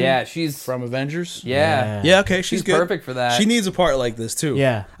Olsen. Yeah, she's From Avengers. yeah. Yeah. Okay. She's She's good. perfect for that. She needs a part like this too.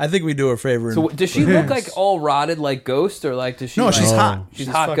 Yeah. I think we do her a favor. So and does she put her- look like all rotted like Ghost, or like does she? No, like, she's Oh. hot. She's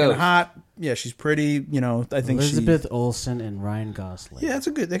hot fucking ghost. hot. Yeah, she's pretty. You know, I think Elizabeth Olsen and Ryan Gosling. Yeah, it's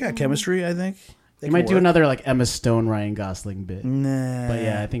a good. They got chemistry. I think they You might can do work. another like Emma Stone Ryan Gosling bit. Nah, But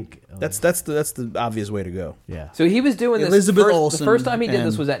yeah, I think that's the obvious way to go. yeah. So he was doing this. Elizabeth The Olsen first time he did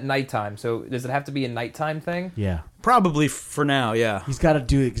this and- was at nighttime. So does it have to be a nighttime thing? Yeah. Probably for now. Yeah. He's got to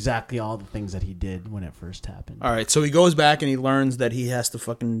do exactly all the things that he did when it first happened. All right. So he goes back and he learns that he has to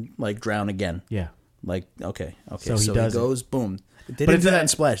fucking like drown again. Yeah. Like okay. So So he he does it. goes boom. They But didn't it's do that a- in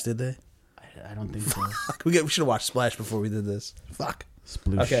Splash, did they? I don't think so. We should have watched Splash before we did this. Fuck.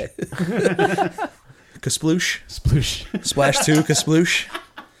 Sploosh. Okay. Kasploosh. Sploosh. Splash 2, Kasploosh.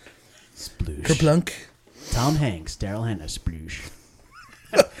 Sploosh. Kerplunk. Tom Hanks, Daryl Hannah, Sploosh.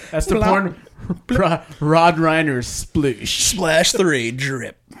 That's the Plop. porn. Rod Reiner's Sploosh. Splash 3,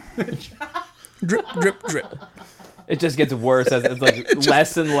 drip. Drip, drip, drip. It just gets worse as it's like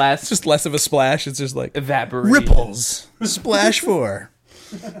less and It's less just less of a splash. It's just like evaporation. ripples. Splash 4.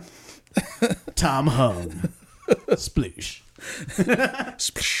 Tom Hung. Sploosh.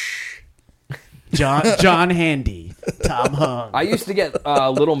 Splash. John Handy. Tom Hung. I used to get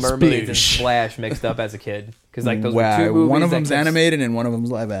Little Mermaids and Sploosh. Splash mixed up as a kid because like those were two Wow. movies. One of that them's kept- animated and one of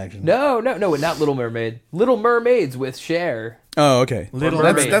them's live action. No, not Little Mermaid. Little Mermaids with Cher. Oh, okay. Little Or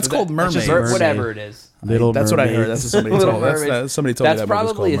That's Mermaids. that's Was called that- mermaid. just Mer- Mermaid. whatever it is. Little That's what I heard. That's what somebody Little told me. Mermaids. Somebody told me That's that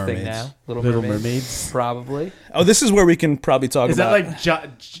movie's probably a called thing Mermaids. now. Little Little Mermaids. Mermaids. Probably. Oh, this is where we can probably talk Is that about.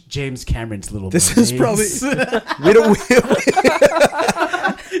 like James Cameron's Little This Mermaids? is probably we don't.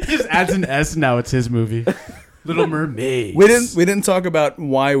 He just adds an S. Now it's his movie. Little Mermaids. We didn't talk about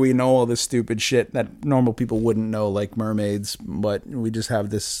why we know all this stupid shit that normal people wouldn't know, like mermaids, but we just have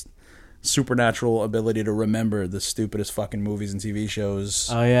this supernatural ability to remember the stupidest fucking movies and TV shows.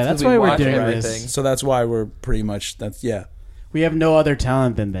 Oh yeah, that's we why we're watch doing everything. this. So that's why we're pretty much yeah. We have no other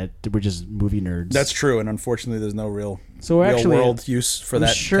talent than that. We're just movie nerds. That's true, and unfortunately, there's no real So we're real actually- world use for I'm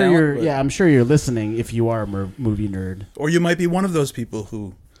that. sure talent, you're. but- Yeah, I'm sure you're listening. If you are a movie nerd, or you might be one of those people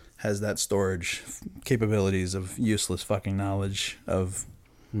who has that storage capabilities of useless fucking knowledge of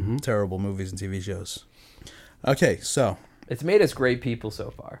terrible movies and TV shows. Okay, so It's made us great people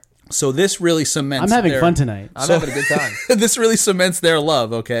so far. this really cements. I'm having their- fun tonight. I'm So- having a good time. This really cements their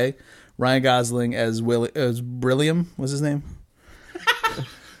love. Okay, Ryan Gosling as Brilliam. What's his name?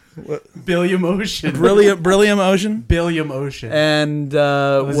 Billiam Ocean. Brilliam Ocean. Billiam Ocean. And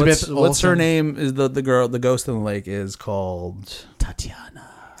Elizabeth what's her Olsen. name? Is the girl, the ghost in the lake is called? Tatiana.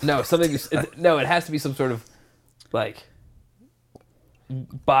 No, something. It has to be some sort of like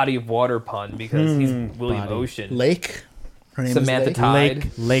body of water pun because he's William Body. Ocean. Lake. Her name Samantha is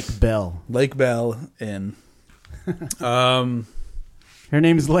Tide. Lake Bell. Lake Bell in. Her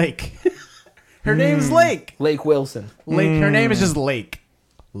name's Lake. Her name's Lake. Lake Wilson. Lake. Her name is just Lake.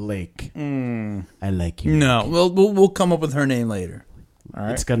 Lake. I like you. No, we'll come up with her name later. All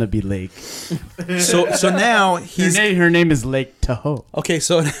right. It's gonna be Lake. So now he's Her name is Lake Tahoe. okay.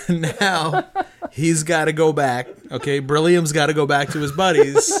 So now he's got to go back. Okay, Brilliam's got to go back to his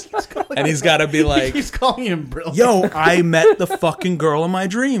buddies, and he's got to be like, He's calling him Brilliant. "Yo, I met the fucking girl in my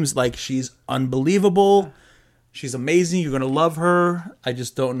dreams. Like, she's unbelievable. She's amazing. You're gonna love her. I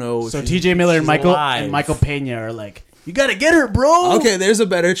just don't know." So if T.J. Miller and she's Michael alive." Pena are like, you gotta get her, bro. Okay, there's a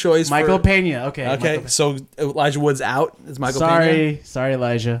better choice. Michael for, Pena. Okay. Okay, Michael so Elijah Wood's out. It's Michael Pena. Sorry,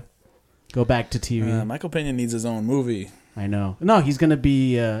 Elijah. Go back to TV. Pena. Michael Pena needs his own movie. I know. No, he's gonna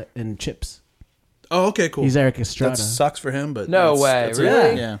be in Chips. Oh, okay, cool. He's Eric Estrada. That sucks for him, but No that's- way, that's really?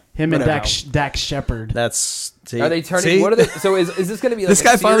 it. Yeah. Him and Whatever. Dax Shepard. That's Are they turning? See? What are they? So is this going to be like This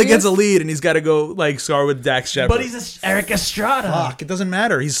guy finally gets a serious? lead, and he's got to go like star with Dax Shepard. But he's Eric Estrada. Fuck, it doesn't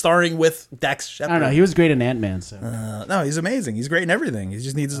matter. He's starring with Dax I Shepard. don't know. He was great in Ant-Man. So. No, he's amazing. He's great in everything. He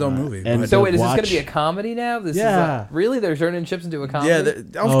just needs his own movie. and But- So to wait, is this going watch- to be a comedy now? This Yeah. is really they're turning Chips into a comedy.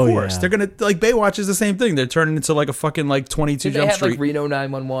 yeah, of Oh, course yeah. they're gonna like Baywatch is the same thing. They're turning into like a fucking like 22 Did they Jump have Street. like Reno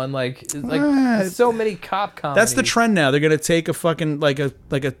 911? Like, Ah, so many cop comedies. That's the trend now. They're gonna take a fucking like a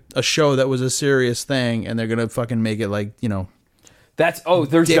show that was a serious thing, and they're gonna fucking make it like They're Dick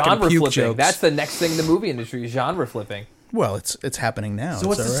and genre puke flipping. jokes. That's the next thing in the movie industry is genre flipping. Well, it's happening now. So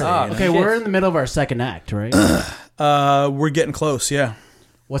what's It's this? already, Okay, Shit. we're in the middle of our second act, right? We're getting close. Yeah.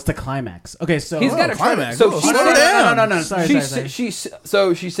 What's the climax? Okay, so He's got a climax. So Oh, she slow saved- down. No. Sorry.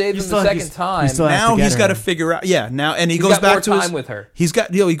 She saved him the second time. He still has Now to get he's got to her. figure out. Yeah. Now and he He's goes got back more to time his. with her. He's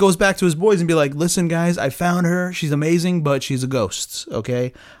got. He goes back to his boys and be like, "Listen, guys, I found her. She's amazing, but she's a ghost.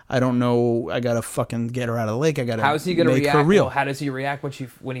 Okay, I don't know. I gotta fucking get her out of the lake. I gotta. How's he going to make react? her real? Well, how does he react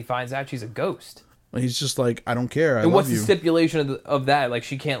when he finds out she's a ghost? He's just like, I don't care. I And love what's you. the stipulation of that? Like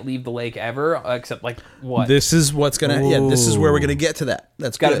she can't leave the lake ever, except like what? This is what's gonna. Yeah, this is where we're Ooh. gonna get to that.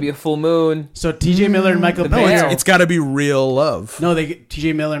 That's Got to good. be a full moon. So T.J. Miller and Michael The Pena. bear. It's got to be real love. No, they get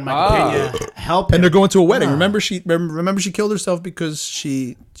T.J. Miller and Michael Ah. Pena help him. And they're going to a wedding. Ah. Remember she killed herself because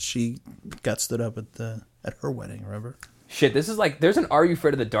she got stood up at her wedding. Remember? Shit, this is like there's an Are You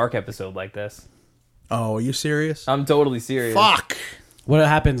Afraid of the Dark episode like this. Oh, are you serious? I'm totally serious. Fuck! What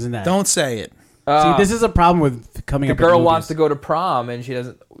happens in that? Don't say it. See, this is a problem with coming The up with girl movies. wants to go to prom and she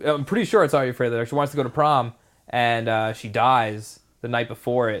doesn't. I'm pretty sure it's Are You Afraid of the Dark. She wants to go to prom and she dies the night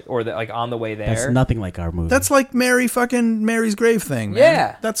before it or like on the way there. That's nothing like our movie. That's like Mary's grave thing. Man.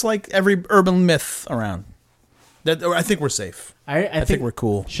 Yeah. That's like every urban myth around. I think we're safe. I think we're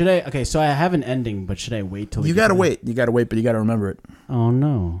cool. Should I? Okay, so I have an ending, but should I wait till You gotta wait. You gotta wait, but you gotta remember it. Oh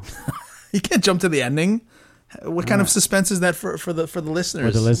no! You can't jump to the ending. What kind of suspense is that for the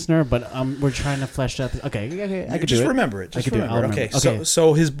listeners? For the listener, but we're trying to flesh out. Okay, I could Just do it. remember it. Just I could do it. remember. I'll Okay. remember.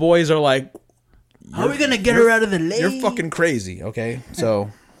 So his boys are like, How are we gonna get her out of the lake? you're fucking crazy. Okay.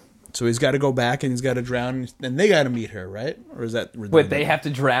 So he's got to go back and he's got to drown, and they got to meet her, right? Or is that redundant? Wait, they have to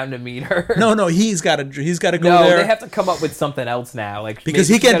drown to meet her. No, he's got to go No, there. they have to come up with something else now. Like because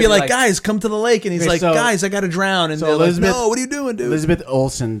maybe he she's can't gotta be like, guys, come to the lake, and he's Okay, like, so- guys, I got to drown, and so they're Elizabeth- like, no, what are you doing, dude? Elizabeth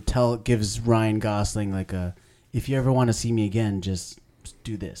Olsen gives Ryan Gosling like if you ever want to see me again, just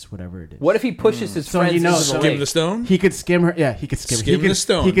do this, whatever it is. What if he pushes his So friends you know- into the so- Skim lake? the stone. He could skim her. Yeah, he could skim. Skim he could, the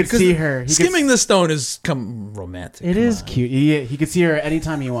stone. He could Because see her. Skimming the stone is romantic. It Come is on. cute. He could see her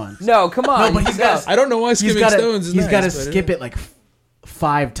anytime he wants. No, come on. No, but he's got. I don't know why skimming stones is He's nice, got to but skip it like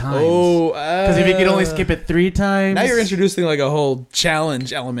 5 times. Oh, because if he could only skip it 3 times, Now you're introducing like a whole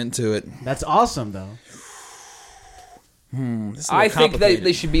challenge element to it. That's awesome, though. This is a I little think complicated.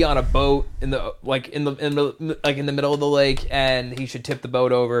 they should be on a boat in the middle of the lake, and he should tip the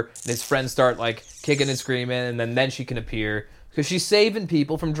boat over, and his friends start like kicking and screaming, and then she can appear because she's saving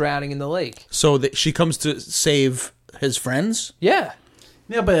people from drowning in the lake. So that she comes to save his friends. Yeah.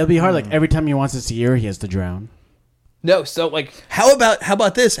 Yeah, but it'll be hard. Like every time he wants to see her, he has to drown. No, so like How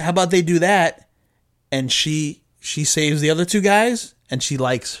about this? How about they do that, and she saves the other 2 guys, and she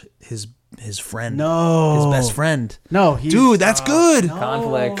likes his friend. No, his best friend. No, Dude, that's good.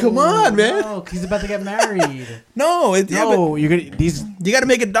 conflict. Come on, man. No, 'cause he's about to get married. No, No, you're gonna these. you got to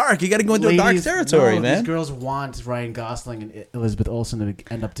make it dark. You got to go into a dark ladies- territory, no, man. These girls want Ryan Gosling and Elizabeth Olsen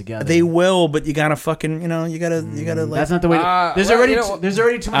to end up together. They will, but you gotta fucking, you gotta like. That's not the way. There's well, already you know- there's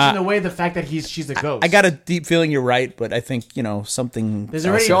already too much in the way. The fact that she's a ghost. I got a deep feeling you're right, but I think something. There's else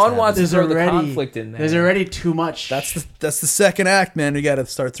already has Sean happened. wants to There's throw the already conflict in there. There's already too much. That's the second act, man. You got to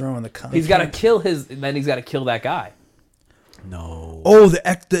start throwing the conflict. he's got to kill then he's got to kill that guy. no. Oh, the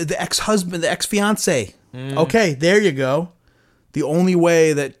ex husband, the ex fiance. Okay, there you go. The only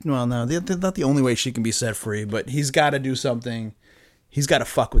way that not the only way she can be set free, but he's got to do something. He's got to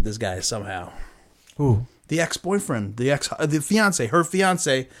fuck with this guy somehow. Ooh. The ex boyfriend, the fiance, her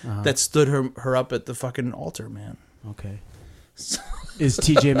fiance that stood her up at the fucking altar, man. Okay. Is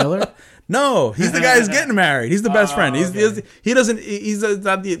T.J. Miller? No, he's the guy who's getting married. He's the best friend. He's he's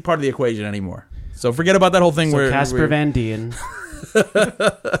not the part of the equation anymore. So forget about that whole thing. So Casper Van Dien.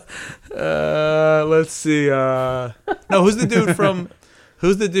 Let's see. No, who's the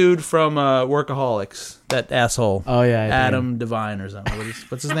dude from Workaholics? That asshole. Oh yeah, Adam Devine or something.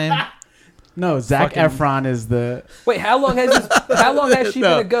 What's his name? No, Zac Fucking- Efron is the. Wait, how long has she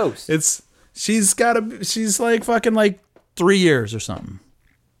No, been a ghost? She's like fucking like 3 years or something.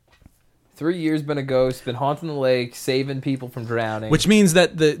 3 years been a ghost, been haunting the lake, saving people from drowning. Which means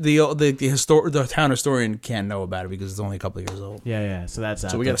that the town historian can't know about it because it's only a couple of years old. Yeah. So that's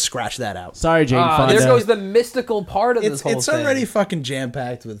out. So we got to scratch that out. Sorry, Jane Fonda. there goes the mystical part of this whole It's thing. already fucking jam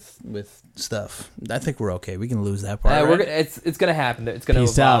packed with stuff. I think we're okay. We can lose that part. We're right? it's gonna happen. It's gonna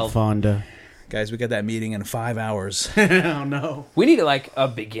Peace out, evolve. Fonda. Guys, we got that meeting in 5 hours. Oh no. We need like a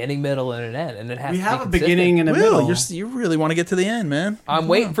beginning, middle, and an end, and it has We to have be a consistent. beginning and a middle. You really want to get to the end, man. I'm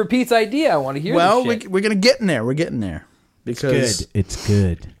waiting for Pete's idea. I want to hear. Well, this shit. we're gonna get in there. We're getting there because Good. It's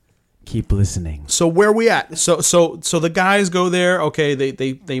good. Keep listening. So where we at? So the guys go there. Okay,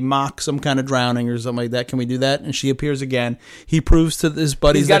 they mock some kind of drowning or something like that. Can we do that? And she appears again. He proves to his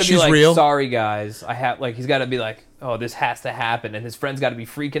buddies He's got that to be she's like, real. sorry guys, I have like. He's got to be like, oh, this has to happen, and his friends got to be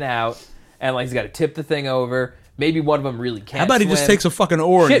freaking out, and like he's got to tip the thing over. Maybe one of them really can't. How about he just swim. takes a fucking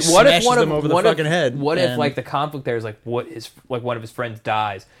oar and Shit, what if smashes one of them over the what fucking if, head? What if and- like the conflict there is like one of his friends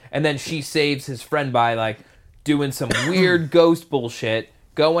dies, and then she saves his friend by like doing some weird ghost bullshit,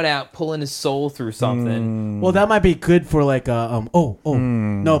 going out pulling his soul through something. Well, that might be good for like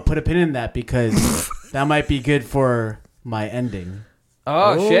no, put a pin in that because that might be good for my ending.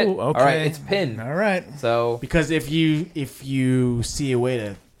 Oh shit! okay. All right, it's pinned. All right. So Because if you see a way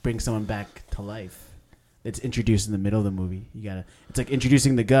to bring someone back to life, it's introduced in the middle of the movie. It's like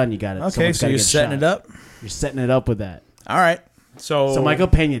introducing the gun. You got it. Okay, so you're setting it up. You're setting it up with that. All right. So Michael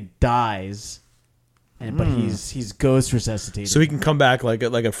Pena dies, but he's ghost resuscitated. So he can come back like a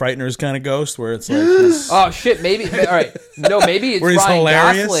Frighteners kind of ghost, where it's like he's- oh shit! Maybe all right. No, maybe it's Where he's Ryan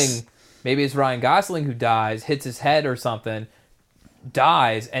hilarious? Gosling. Maybe it's Ryan Gosling who dies, hits his head or something,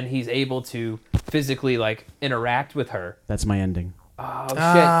 dies, and he's able to physically like interact with her. That's my ending. Oh shit!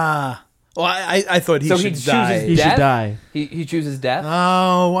 Well, I thought he So should he die. chooses He Death? should die. He chooses death.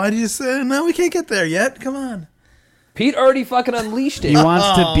 Oh, why do you say no? We can't get there yet. Come on. Pete already fucking unleashed it. He wants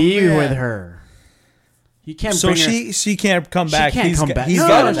to Oh, be man. with her. He can't. So bring her. she can't come back. can't He's come got- back. He's No,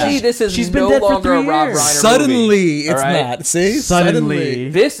 got Suddenly, it. this is She's been no dead for longer a 3 Rob years. Reiner Suddenly, movie. it's all right? not. See, Suddenly.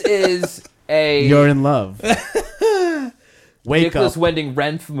 This is a You're in love. Wake Nicholas up. Winding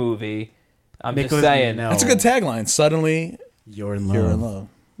Refn movie. I'm Nicholas- just saying. no. That's a good tagline. Suddenly, You're in love. you're in love.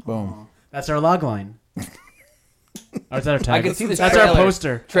 Boom. That's our log line. Or is that our tag? I can see this That's trailer. our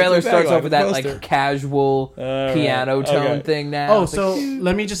poster. Trailer That's a starts tagline, off with that poster. like casual piano tone Okay. thing now. Oh, It's so like,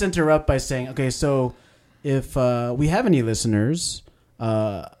 let me just interrupt by saying, okay, so if we have any listeners,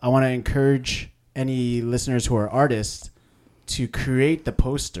 I want to encourage any listeners who are artists to create the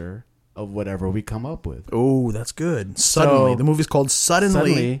poster of whatever we come up with. Oh, that's good. Suddenly, So- the movie's called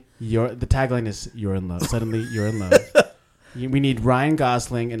Suddenly. The tagline is "You're in love." Suddenly, you're in love. We need Ryan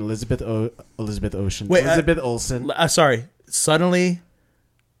Gosling and Elizabeth Olsen. Wait, Elizabeth Olsen. Sorry. Suddenly,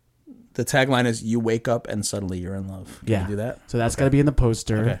 the tagline is "You wake up and suddenly you're in love." Can Yeah. you do that? So that's got to be in the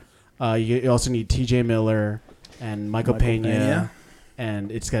poster. Okay. You also need T.J. Miller and Michael Pena, Pena.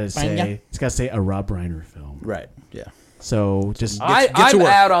 and it's got to Pena. say a Rob Reiner film. Right. Yeah. So just get to I'm work.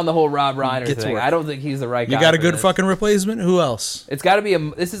 out on the whole Rob Reiner Get to thing. work. I don't think he's the right guy. You got a for good this. fucking replacement? Who else? It's got to be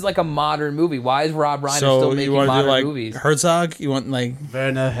this is like a modern movie. Why is Rob Reiner So still you making want to do modern like movies? Herzog? You want like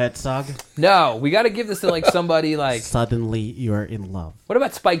Werner Herzog. No, we got to give this to like somebody like. Suddenly you're in love. What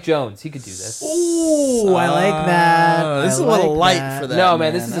about Spike Jonze? He could do this. Ooh, I like that. This is I a little like light that. for that. No,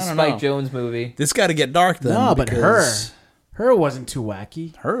 man, this is I a don't Spike know. Jonze movie. This got to get dark then. No, but because her wasn't too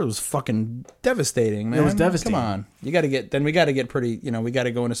wacky. her was fucking devastating, man. It was devastating. Come on, we got to get pretty. We got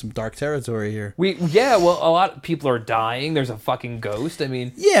to go into some dark territory here. Well, a lot of people are dying. There's a fucking ghost. I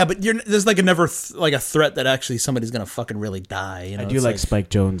mean, Yeah, but there's like a threat that actually somebody's gonna fucking really die. You know, I do it's like Spike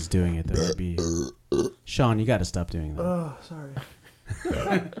Jones doing it. That would be Sean. You got to stop doing that. Oh, sorry.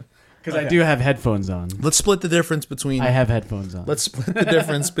 Because I do have headphones on. Let's split the difference between. I have headphones on. Let's split the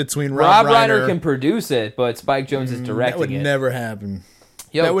difference between Rob Rob Reiner can produce it, but Spike Jonze is That directing would it. never happen.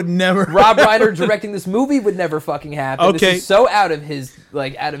 Yo, That would never. Rob Reiner directing this movie would never fucking happen. Okay. This is so out of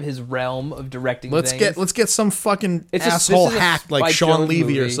his realm of directing. Let's things. get some fucking It's just- asshole this is a hack like Spike Sean Jonze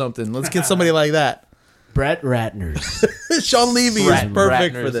Levy or movie. something. Let's get somebody like that. Brett Ratner's. Sean Levy is Brett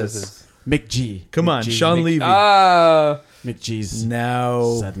perfect Ratner's for is this. McG. Come on, McG. Sean Levy. McG's.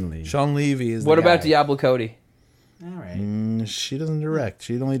 No, Suddenly. Sean Levy is. What the about guy. Diablo Cody? All right. She doesn't direct.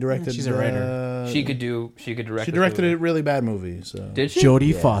 She only directed. She's a writer. She could direct. She directed a really bad movie. So Did she?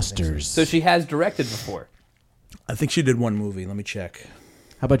 Jodie Yeah, Foster's. So she has directed before. I think she did one movie. Let me check.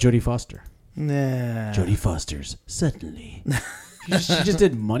 How about Jodie Foster? Nah. Jodie Foster's Suddenly. she just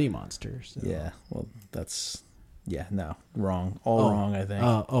did Money Monsters. So. Yeah. Well, that's no wrong. Wrong. I think.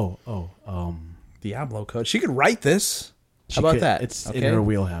 Diablo Code. She could write this. How about that? It's Okay. in her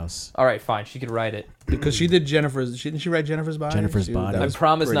wheelhouse. All right, fine. She could write it. Because she did Jennifer's. Didn't she write Jennifer's Body? Jennifer's Body. I was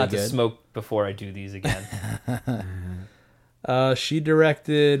promise pretty not to good. smoke before I do these again. She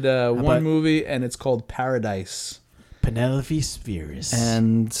directed one about- movie, and it's called Paradise. Penelope Spheris.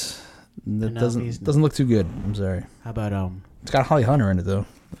 And that doesn't look too good. I'm sorry. How about It's got Holly Hunter in it though.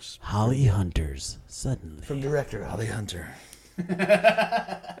 Holly Hunter's Suddenly? From director Holly Hunter.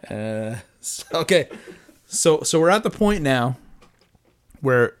 Okay, so we're at the point now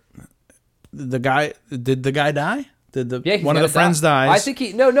where the guy did the guy die? Did Yeah, one of the friends dies? I think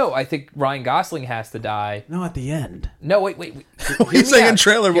I think Ryan Gosling has to die. No, at the end. No, wait. Hear He's me saying in out.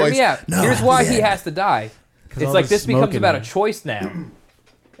 trailer Hear voice. me out. No, Here's at why the he end. has to die. It's all like the this becomes smoke in about a there. choice now.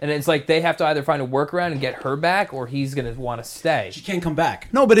 And it's like they have to either find a workaround and get her back, or he's gonna want to stay. She can't come back.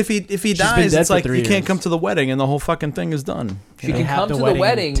 No, but if he been dies, dead it's for like 3 he can't years. come to the wedding, and the whole fucking thing is done. She They can have come the to the wedding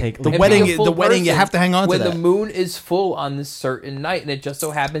wedding. and take- and The be wedding- a full the wedding, you person have to hang on to when that. the moon is full on this certain night, and it just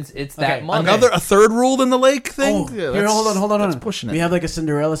so happens it's that Okay, month. A third rule in the lake thing. Oh, here, hold on. That's pushing it. We have like a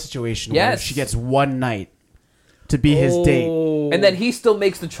Cinderella situation where Yes. she gets one night to be his date. And then he still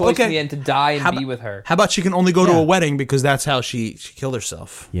makes the choice Okay. in the end to die and How be about- with her. How about she can only go to Yeah. a wedding because that's how she killed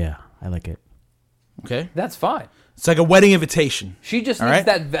herself? Yeah, I like it. Okay, That's fine. it's like a wedding invitation. She just All needs right.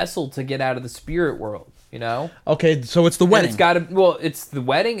 that vessel to get out of the spirit world, you know? Okay, so it's the And wedding. it's got to, it's the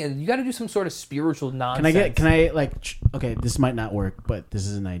wedding, and you got to do some sort of spiritual nonsense. Okay, this might not work, but this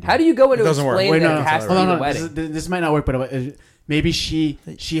is an idea. How do you go into It doesn't work. explain Wait, that no, it has to be hold the on. wedding? This might not work, but maybe she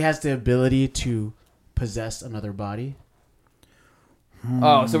has the ability to possess another body.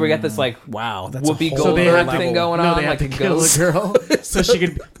 Oh, so we got this like wow, that's Whoopi a whole So they Goldberg have to- thing going No, on, they have like to a kill ghost. a girl, so she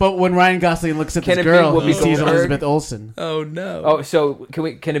could. But when Ryan Gosling looks at Can this it be girl, Whoopi he sees Goldberg? Elizabeth Olsen. Oh no! Oh, so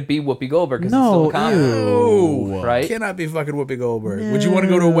can it be Whoopi Goldberg? 'Cause it's No, still a comic, Oh, right? Cannot be fucking Whoopi Goldberg. Would you want to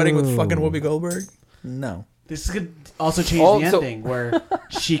go to a wedding with fucking Whoopi Goldberg? No. This could also change Oh, the so- ending where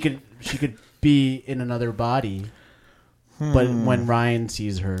she could be in another body, but when Ryan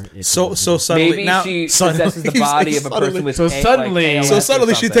sees her, it's So suddenly Maybe now she suddenly- possesses the body of a suddenly- person with So suddenly- ALS So or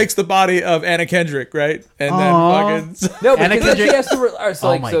suddenly she something. takes the body of Anna Kendrick, right? And Aw. then fucking. No, Anna because she Kendrick- has to. So, Oh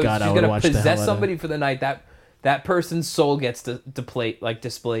like, my so God, I she's would gonna watch the hell out possess of somebody for the night. That person's soul gets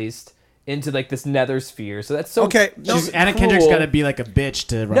displaced into like this nether sphere. So that's so Okay, no, Anna Kendrick's got to be like a bitch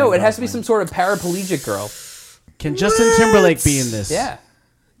to. Ryan No, it has to be Gosling. some sort of paraplegic girl. Can Justin Timberlake be in this? Yeah.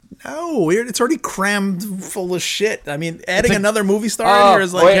 No, it's already crammed full of shit. I mean, adding like- another movie star Oh, in here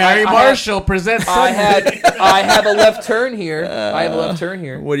is like wait, Gary I- Marshall presents. I have a left turn here. I have a left turn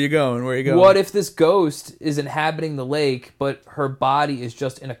here. Where are you going? Where are you going? What if this ghost is inhabiting the lake, but her body is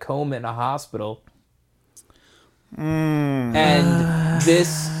just in a coma in a hospital? And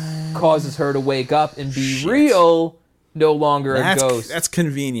this causes her to wake up and be real, no longer a ghost. That's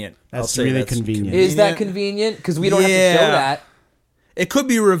convenient. I'll That's say really convenient. Is that convenient? Because we don't have to Yeah. show that. It could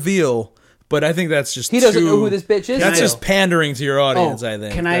be reveal, but I think that's just He doesn't too- know who this bitch is. That's still. just pandering to your audience. I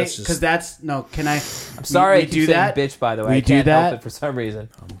think. Can I? That's just Because that's no. Can I? I'm sorry, we I keep do saying that. bitch. By the way, We I do can't that? help it for some reason.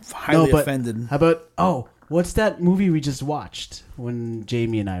 highly but offended. How about? Oh, what's that movie we just watched when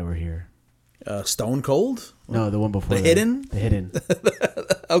Jamie and I were here? Stone Cold. No, the one before. The that. Hidden? The Hidden.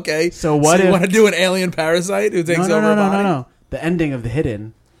 Okay. So what you if- want to do an alien parasite who takes no, over? no, a no, no, body? no. The ending of The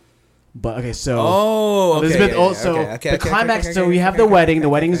Hidden. But okay, so Oh, okay. Elizabeth. yeah, Also, okay, the climax. okay, so okay, we have okay, the okay, wedding. okay, The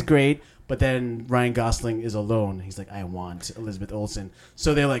wedding's okay. great, but then Ryan Gosling is alone. He's like, I want Elizabeth Olsen.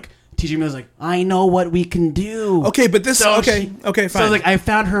 So they're like, TJ Mill's like, I know what we can do. Okay, but this. So okay, she- okay, fine. So like, I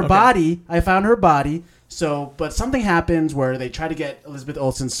found her body. I found her body. So, but something happens where they try to get Elizabeth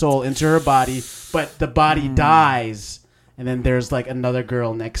Olsen's soul into her body, but the body Hmm. dies, and then there's like another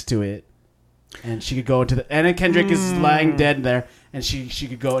girl next to it, and she could go into the Anna Kendrick is Hmm. lying dead there, and she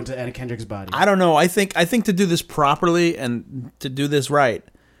could go into Anna Kendrick's body. I don't know. I think to do this properly and to do this right,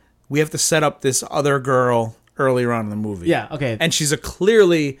 we have to set up this other girl earlier on in the movie. Yeah. Okay. And she's a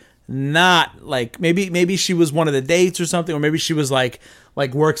clearly not like maybe she was one of the dates or something, or maybe she was like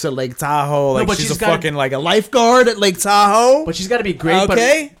works at Lake Tahoe, like but she's she's a gotta- fucking like a lifeguard at Lake Tahoe. but she's got to be great.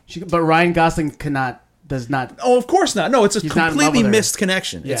 Okay. But Ryan Gosling does not. Oh, of course not. No, it's a He's not in love completely with her. missed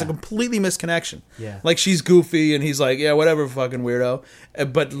connection. It's a Yeah. completely missed connection. Yeah. Like she's goofy and he's like, yeah, whatever, fucking weirdo.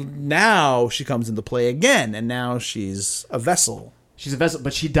 But now she comes into play again, and now she's a vessel. She's a vessel,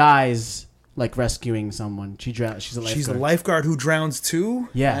 but she dies like rescuing someone. She's a lifeguard. She's a lifeguard who drowns too?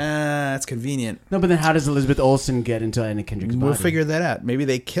 Yeah. That's convenient. No, but then how does Elizabeth Olsen get into Anna Kendrick's body? We'll figure that out. Maybe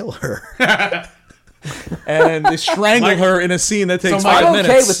they kill her. And they strangle her in a scene that takes So 5 I'm minutes.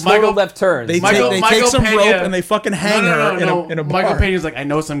 okay with total left turns. They Michael- take Michael some Pena- rope and they fucking hang her in a bar. Michael Pena's like, I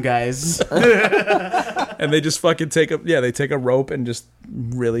know some guys. And they just fucking take a rope and just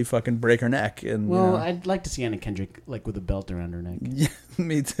really fucking break her neck. And Well, I'd like to see Anna Kendrick like with a belt around her neck. yeah,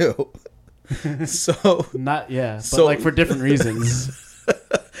 me too. So But So- like for different reasons.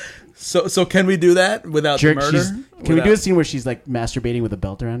 So can we do that without the murder? Can we do a scene where she's like masturbating with a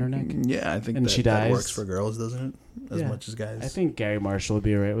belt around her neck? Yeah, I think And that, she that dies? works for girls, doesn't it? As Yeah. much as guys. I think Gary Marshall would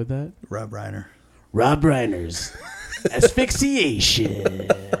be alright with that. Rob Reiner. Rob Reiner's asphyxiation.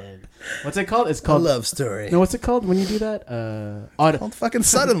 What's it called? It's A called love story. No, what's it called when you do that? Called fucking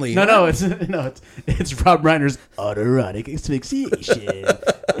suddenly. No, it's Rob Reiner's autoerotic asphyxiation.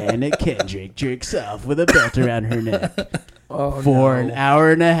 Anna Kendrick jerks off with a belt around her neck for an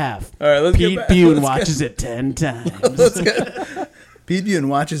hour and a half. All right, let's Pete get back. Bune Let's watches it 10 times. Pete Bune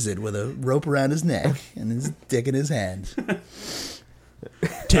watches it with a rope around his neck and his dick in his hand.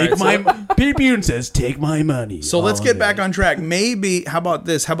 Take my Pete Bune says, "Take my money." So let's all get of back it. on track. Maybe, how about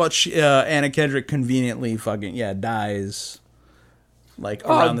this? How about Anna Kendrick conveniently fucking, dies like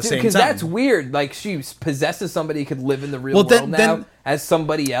around the same time? Because that's weird. Like she possesses somebody who could live in the real Well, world then- now as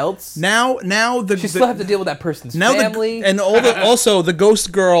somebody else. Now the She still have to deal with that person's now family. also the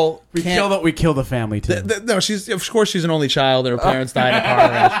ghost girl We can't. kill the family too. No, she's of course she's an only child and her parents died in a car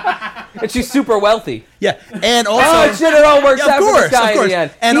crash. and she's super wealthy. Yeah, and also Oh shit! It all works Yeah, of out for course, this guy of course. in the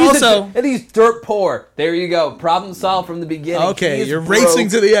end. And also- and he's dirt poor. There you go. Problem solved from the beginning. okay, He is you're broke. racing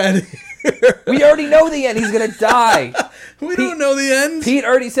to the end. We already know the end. He's gonna die. We don't know the end. Pete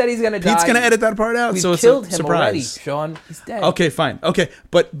already said he's gonna die. Pete's gonna edit that part out, We so it's killed a him already, surprise. Sean. He's dead. Okay, fine. Okay,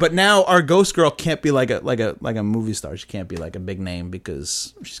 but now our ghost girl can't be like a movie star. She can't be like a big name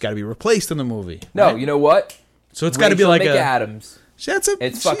because she's got to be replaced in the movie. No, right? you know what? So it's got to be like McAdams. It's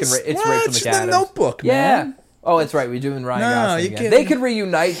It's fucking. It's what? Rachel She's McAdams. the Notebook, Yeah. man. Oh, that's right. We're doing Ryan No, Gosling you again. can't- They could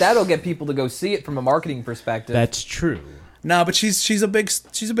reunite. That'll get people to go see it from a marketing perspective. That's true. No, but she's a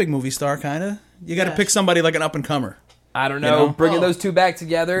big movie star, kind of. You got to pick somebody like an up and comer. I don't know. know? Bringing those two back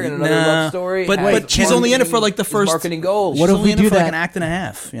together in another Nah, love story. but has she's only in it for, like, the is first- marketing goals. What She's if only we in it do for like that? an act and a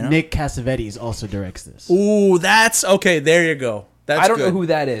half? You know. Nick Cassavetes also directs this. Ooh, that's okay. There you go. That's I don't good. know who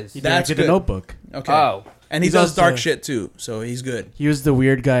that is. He That's directed The good. Notebook. Okay. Oh. And he He's does also- dark shit too, so he's good. He was the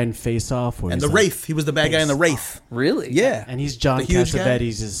weird guy in Face Off. And the Wraith, he was the bad guy in the Wraith. Really? Yeah. And he's John The huge guy?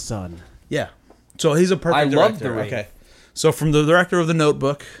 Cassavetes' son. Yeah. So he's a perfect I love director. The Wraith. Okay. So from the director of The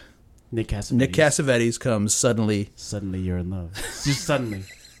Notebook, Nick Cassavetes. Nick Cassavetes comes suddenly. Suddenly you're in love. Just suddenly.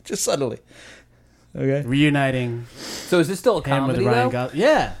 Just suddenly. Okay. Reuniting So is this still a him with comedy Ryan though? Gosling.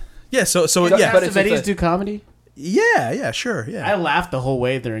 Yeah. Yeah, so But- yeah. but it's Cassavetes a- do comedy? Yeah, sure, I yeah. laughed the whole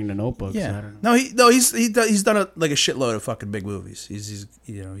way during The Notebook. So I Yeah. don't know. He's done like a shitload of fucking big movies.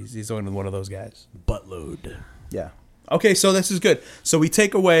 He's only one of those guys. Buttload. Yeah. Okay, so this is good. So we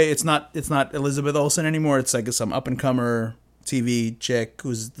take away it's not Elizabeth Olsen anymore. It's like some up and comer TV chick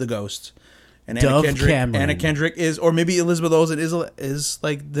who's the ghost. And Dove Cameron. Anna Kendrick is, or maybe Elizabeth Olsen is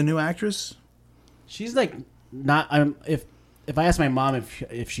like the new actress. She's like not. If I asked my mom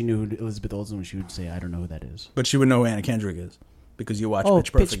if she knew who Elizabeth Olsen was, she would say I don't know who that is. But she would know who Anna Kendrick is because you watch Oh,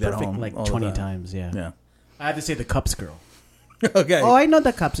 Pitch Perfect, at home like all the 20 time. times. Yeah. Yeah. I have to say the Cups girl. Okay. Oh, I know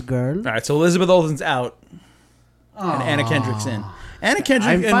the Cups girl. All right. So Elizabeth Olsen's out, and Anna Kendrick's in. Anna Kendrick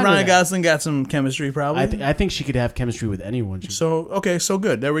I'm and fine with Ryan that. Gosling got some chemistry, probably. I think she could have chemistry with anyone. So okay, so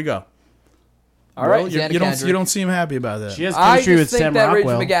good. There we go. All right, Well, Janet you Kendrick. don't seem happy about that. She has I chemistry with just think Sam that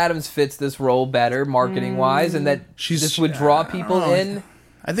Rockwell. Rachel McAdams fits this role better, marketing wise, and that this would draw people know. in.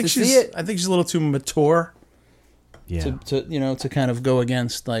 I think to see she's it. I think she's a little too mature Yeah. to kind of go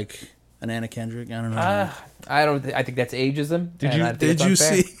against like an Anna Kendrick. I don't know. I don't. I think that's ageism. and I think Did you it's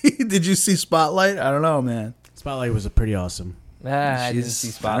unfair. see did you see Spotlight? I don't know, man. Spotlight was pretty awesome. I didn't see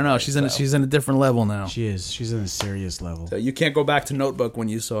I Spotlight. don't know. She's in a different level now. She's in a serious level. So you can't go back to Notebook when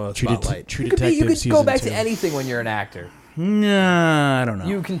you saw True, Spotlight. True You could, Detective you could season go back 2. to anything when you're an actor. Nah, I don't know.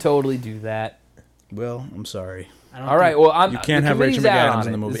 You can totally do that. Well, I'm sorry. All right. Well, I'm. You can't the have Rachel committee's out McAdams on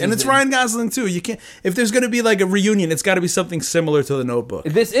in the it. movie, This and is it's the- Ryan Gosling too. You can't. If there's going to be like a reunion, it's got to be something similar to The Notebook.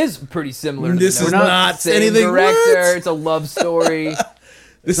 This is pretty similar. This to is the not Same anything- director. what? It's a love story.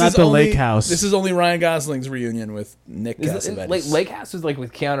 This not is the only, Lake House. This is only Ryan Gosling's reunion with Nick Is it, Cassavetes. Lake House was like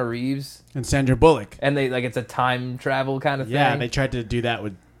with Keanu Reeves, And Sandra Bullock. and they like it's a time travel kind of thing. Yeah, they tried to do that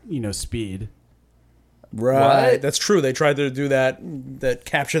with Speed. Right, What? that's true. They tried to do that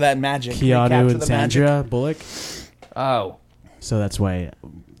capture that magic. Keanu Capture and the Sandra Bullock. Oh, So that's why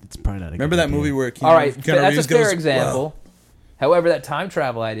It's probably not a Remember good that idea. movie where All right, Keanu that's a Reeves fair goes, example. However, that time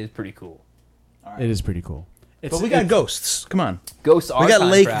travel idea is pretty cool. It is pretty cool. It's, But we got ghosts. Come on. Ghosts are We got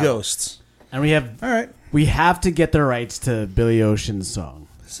time lake travel. ghosts. and we have All right. to get the rights to Billy Ocean's song.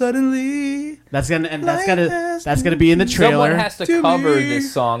 Suddenly. That's gonna Life that's gonna be in the trailer. Someone has to To cover me.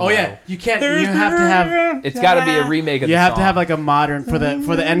 this song. Oh though. yeah, you can't. You have to have. It's got to be a remake of You the have song. to have like a modern for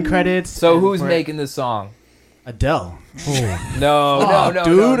the end credits. So and who's for- making this song? Adele? No,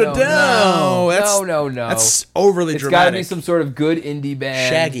 dude, no, Adele. no. That's overly It's got to dramatic. be some sort of good indie band.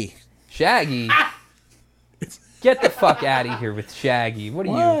 Shaggy. Shaggy. Get the fuck out of here with Shaggy. What are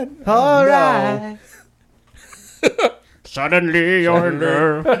you? All No. right. Suddenly you're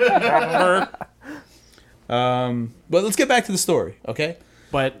there. But let's get back to the story, okay?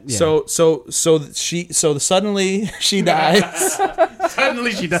 But yeah. So suddenly she dies.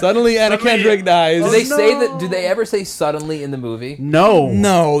 suddenly she does. Suddenly Anna Kendrick dies. Do they say that? Do they ever say suddenly in the movie? No.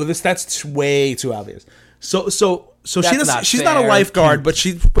 No, that's way too obvious. So she That's does. not She's not a fair. lifeguard, but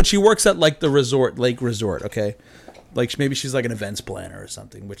she works at like the lake resort. Okay, like maybe she's like an events planner or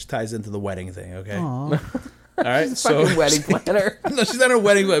something, which ties into the wedding thing. Okay, all right. So Fucking wedding planner. no, she's not a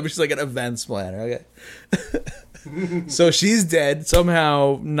wedding planner, but she's like an events planner. Okay. So she's dead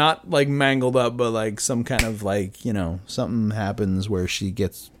somehow, not like mangled up, but like some kind of like something happens where she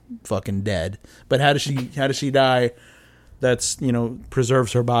gets fucking dead. But how does she die? That's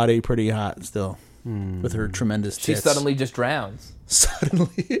preserves her body pretty hot still. With her tremendous She tits. suddenly just drowns.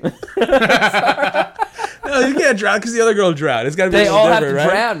 Suddenly. No, you can't drown because the other girl drowned. It's got to be They a all little have to different,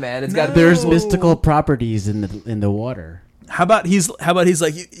 right? drown, man. It's got to be. There's mystical properties in the water. How about he's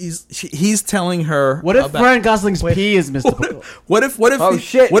like he's telling her. What if about, Ryan Gosling's pee is mystical? What if Oh,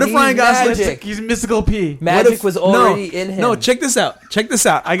 shit, What if he's Ryan Gosling? magic. He's mystical pee. Magic was already in him. No, check this out. Check this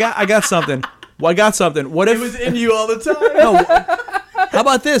out. I got something. Well, I got something. What if? It was in you all the time. No. How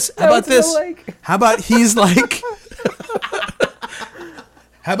about this? How about it's in the this? lake. How about he's like?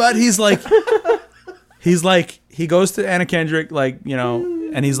 How about he's like he goes to Anna Kendrick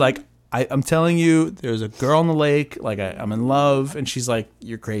and he's like, I'm telling you, there's a girl on the lake, like I'm in love, and she's like,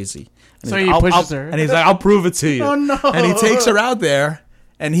 you're crazy. And So he's he like, pushes her. and he's like, I'll prove it to you. Oh, no. And he takes her out there,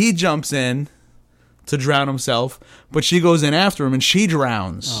 and he jumps in to drown himself, but she goes in after him, and she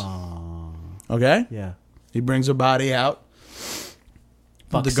drowns. Okay, Yeah. he brings her body out.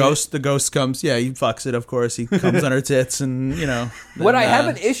 Fucks The ghost comes. Yeah, he fucks it. Of course, he comes on her tits, and What I then, have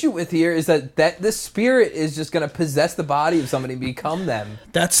an issue with here is that this spirit is just going to possess the body of somebody and become them.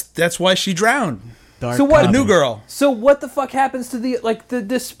 That's why she drowned. Dark So what- The comedy. new girl. So what the fuck happens to the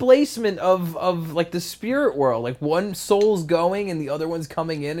displacement of like the spirit world? Like one soul's going and the other one's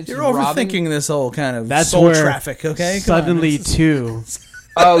coming in and she's You're robbing. overthinking this whole kind of That's soul where traffic. Okay, Come on. Suddenly two.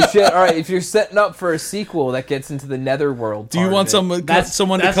 Oh shit! All right, if you're setting up for a sequel that gets into the netherworld, Do you want someone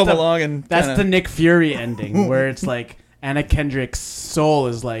to come the- along and That's kinda- the Nick Fury ending where it's like Anna Kendrick's soul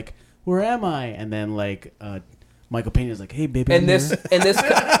is like, "Where am I?" And then like Michael Pena's like, "Hey baby." And I'm this here." and this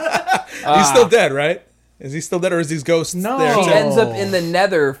He's still dead, right? Is he still dead, or is these ghosts No. there? she too? ends up in the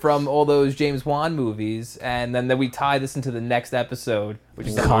nether from all those James Wan movies, and then we tie this into the next episode, which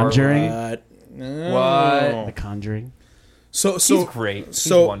is Conjuring? What? The Conjuring. So He's great. He's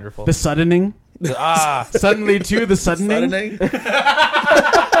so- wonderful. The suddening. Ah, Suddenly two. The suddening. Suddenly?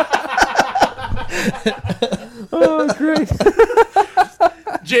 oh, great.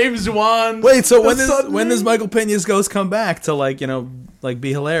 James Wan. Wait, so when suddening. does Michael Pena's ghost come back to like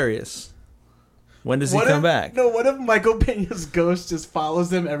be hilarious? When does he come back? No, what if Michael Pena's ghost just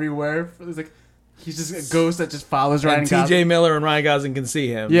follows him everywhere? It's like he's just a ghost that just follows Ryan And Gosling. T.J. Miller and Ryan Gosling can see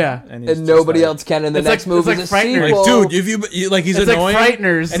him. Yeah. and, he's And just nobody like- else can in the It's next like- it's movie. like is a Frighteners. sequel. Like, dude, if you like, he's It's like annoying,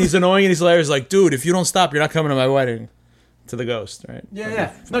 Frighteners. and he's annoying, and he's hilarious. Like, dude, if you don't stop, you're not coming to my wedding. To the ghost, right?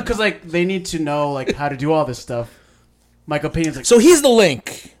 Yeah. No, because like they need to know like how to do all this stuff. Michael Pena's like, So he's the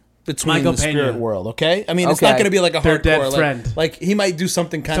link between Michael the spirit Pena. world. Okay, I mean, it's not Okay. going to be like a Their hardcore dead like- friend. Like he might do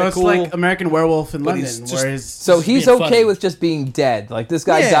something kind so of it's cool. like American Werewolf in But London, he's just- where his So he's being okay funny. with just being dead. Like this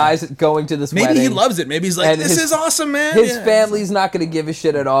guy Yeah. dies going to this Maybe wedding. he loves it. Maybe he's like, And this his- is awesome, man. His Yeah. family's not going to give a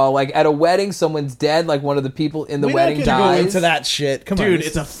shit at all. Like at a wedding, someone's dead. Like one of the people in the We wedding don't get to go dies. into that shit. Come on, dude,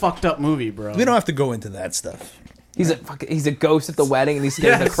 it's a fucked up movie, bro. we don't have to go into that stuff. He's a ghost at the wedding, and he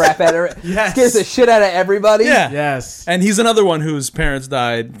scares the Yes. crap out of Yes. scares the shit out of everybody. Yeah. Yes. And he's another one whose parents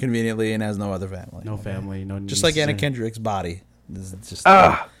died conveniently and has no other family. No family, no. Just like nieces Anna or- Kendrick's body. This is just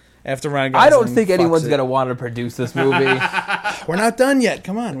Ugh. after Ryan I Gosling don't think fucks anyone's it. gonna want to produce this movie. We're not done yet.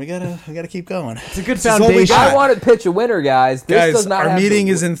 Come on, we gotta keep going. It's a good This is what we foundation. got. I want to pitch a winner, guys. This Guys, does not our have meeting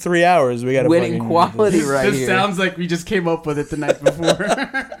to- is in 3 hours. We gotta winning fucking- quality right This here. sounds like we just came up with it the night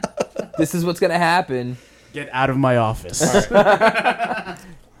before. This is what's gonna happen. Get out of my office.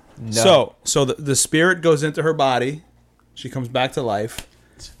 No. So the spirit goes into her body. She comes back to life.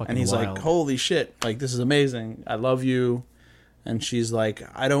 It's fucking And he's wild. like, holy shit, like, this is amazing. I love you. And she's like,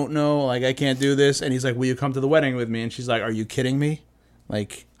 I don't know, like, I can't do this. And he's like, will you come to the wedding with me? And she's like, are you kidding me?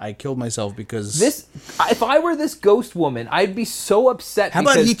 Like, I killed myself because... If I were this ghost woman, I'd be so upset. How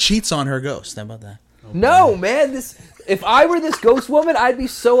about because- he cheats on her ghost? How about that? No, man. If I were this ghost woman, I'd be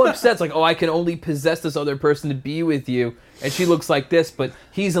so upset. It's like, oh, I can only possess this other person to be with you, and she looks like this, but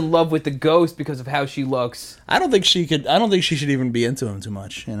he's in love with the ghost because of how she looks. I don't think she should even be into him too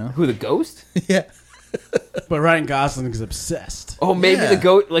much, you know? Who, the ghost? Yeah. But Ryan Gosling is obsessed. Oh, maybe Yeah. the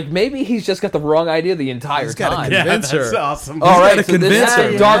ghost. Like maybe he's just got the wrong idea the entire He's gotta time. convince that's her. awesome. All right, gotta so this convince her.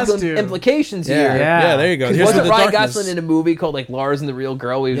 has He dark has to. implications Yeah. here. Yeah, there you go. Because Here's wasn't the Ryan darkness. Gosling in a movie called like Lars and the Real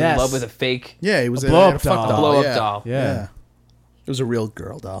Girl? Where he was in Yes. love with a fake Yeah, he was A in blow-up a fuck doll. blow-up yeah. doll. Yeah. It was a real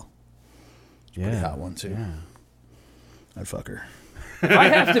girl doll. Yeah. Hot one, too. Yeah. I'd fuck her. If I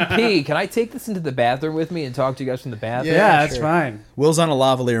have to pee, can I take this into the bathroom with me and talk to you guys from the bathroom? Yeah, Yeah, that's sure. fine. Will's on a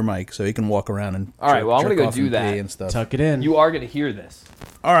lavalier mic, so he can walk around and All right, well, I'm gonna jerk go off do and that. pee and stuff. Tuck it in. You are going to hear this.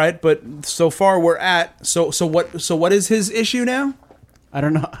 All right, but so far we're at so what is his issue now? I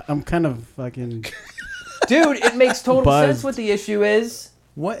don't know. I'm kind of fucking. Dude, it makes total Buzzed. sense what the issue is.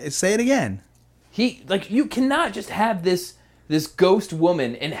 What? Say it again. You cannot just have this ghost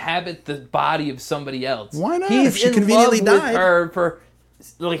woman inhabit the body of somebody else. Why not? He's If she in conveniently love died. with her for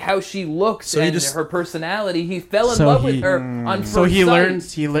like how she looks So he and just- her personality. He fell in So love he- with her on first So he sight.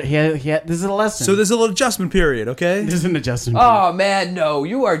 learns. He this is a lesson. So there's a little adjustment period, okay? this is an adjustment. Oh man, no!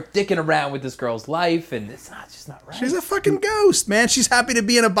 You are dicking around with this girl's life, and it's just not right. She's a fucking ghost, man. She's happy to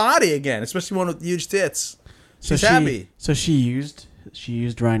be in a body again, especially one with huge tits. so She's happy. So she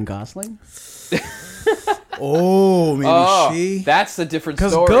used Ryan Gosling Oh, maybe Oh, she. that's a different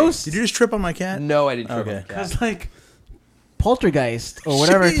because story. ghosts. Did you just trip on my cat? No, I didn't. Trip Okay. on that. Because like poltergeist or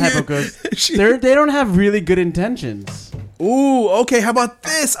whatever She- type of ghost, she- they don't have really good intentions. Ooh, okay. How about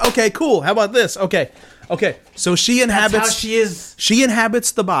this? Okay, cool. How about this? Okay. So she inhabits. That's how she is. She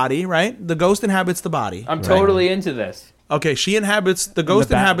inhabits the body, right? The ghost inhabits the body. I'm totally into this. Okay, she inhabits the ghost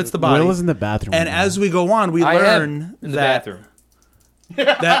inhabits the body. Will is in the bathroom. And right now. as we go on, we I learn am in the that bathroom.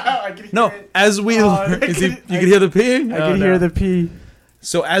 no, as we learn, you can hear the peeing. I can hear the pee.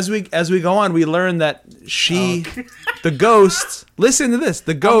 So as we go on, we learn that she, the ghost. Listen to this.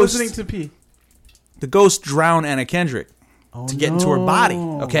 The I'm ghost, listening to pee. the ghost drowned Anna Kendrick to get into her body.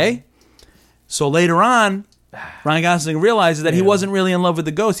 Okay. So later on, Ryan Gosling realizes that he wasn't really in love with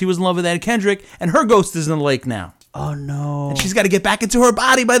the ghost. He was in love with Anna Kendrick, and her ghost is in the lake now. Oh no. And she's got to get back into her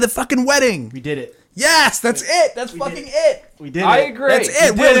body by the fucking wedding. We did it. Yes, that's it. That's fucking it. We did I it. agree. That's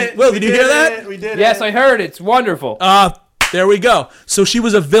it. We did it. Will, We did you hear that? We did Yes, it. I heard it. It's wonderful. There we go. So she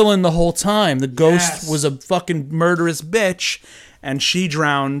was a villain the whole time. The ghost Yes. was a fucking murderous bitch, and she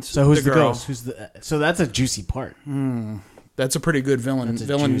drowned. So who's the girl. ghost? So that's a juicy part. That's a pretty good villain. That's a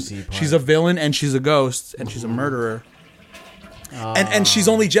Villain. juicy part. She's a villain, and she's a ghost, and she's a murderer. And she's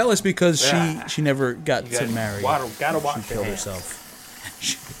only jealous because she never got to marry. Gotta watch She killed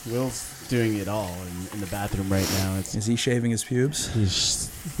herself. Will's doing it all in the bathroom right now. Is he shaving his pubes?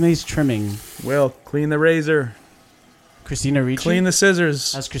 He's trimming. Will, clean the razor. Christina Ricci. Clean the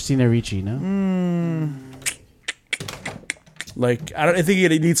scissors. That's Christina Ricci, no? Like I think he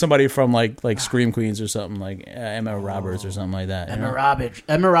needs somebody from like Scream Queens or something like Emma Roberts or something like that. you know?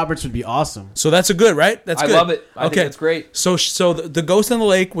 Emma Roberts would be awesome. So that's a good, right? That's I good. love it. I think it's great. So the ghost in the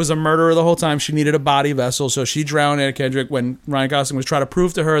lake was a murderer the whole time. She needed a body vessel, so she drowned Anna Kendrick when Ryan Gosling was trying to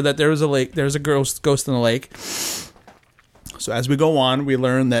prove to her that there was a lake, there's a ghost in the lake. So as we go on, we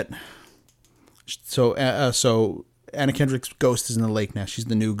learn that. So Anna Kendrick's ghost is in the lake now. She's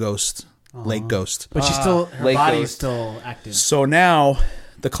the new ghost, lake ghost. But she's still, her Lake body's Ghost. still active. So now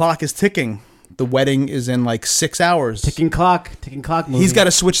the clock is ticking. The wedding is in like 6 hours. Ticking clock movie. He's got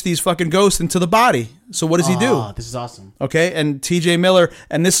to switch these fucking ghosts into the body. So what does he do? This is awesome. Okay, and T.J. Miller,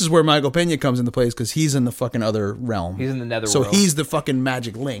 and this is where Michael Pena comes into place because he's in the fucking other realm. He's in the nether So world. he's the fucking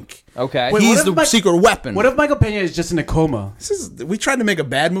magic link. Okay. Wait, He's what if the secret weapon. What if Michael Pena is just in a coma? We tried to make a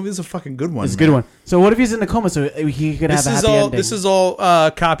bad movie. This is a fucking good one. It's a good one. So what if he's in a coma so he could have a happy ending? This is all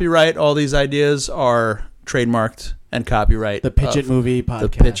copyright. All these ideas are trademarked and copyright. the Pitch It of movie podcast. The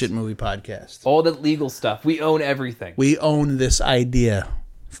Pitch It movie podcast. All the legal stuff. We own everything. We own this idea,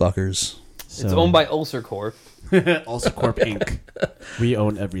 fuckers. So, It's owned by Ulcer Corp. Also Corp Inc. We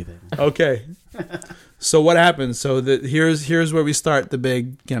own everything. Okay. So what happens? So here's where we start the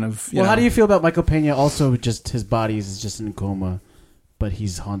big kind of. Well, how do you feel about Michael Pena? Also, just his body is just in a coma, but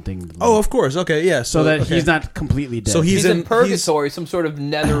he's haunting. The Oh, of course. Okay, yeah. so that okay. he's not completely dead. So He's in purgatory, some sort of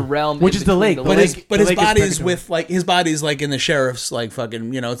nether realm, Which in is the between lake, the but lake. But The his lake is body's purgatory. with like his body's like in the sheriff's like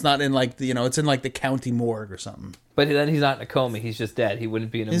fucking it's not in like the it's in like the county morgue or something. But then he's not in a coma. He's just dead. He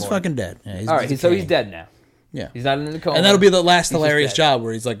wouldn't be in a He's morgue. fucking dead. Yeah, All right, so he's decaying. dead now. Yeah, He's not in a coma. and that'll be the last He's just hilarious dead. job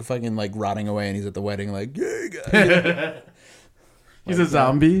where he's like fucking like rotting away and he's at the wedding like yeah, guys. he's a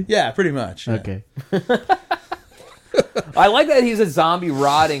zombie. Yeah, pretty much. Yeah. Okay. I like that he's a zombie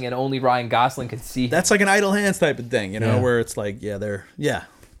rotting and only Ryan Gosling can see him. That's like an idle hands type of thing, Yeah. where it's like they're Yeah.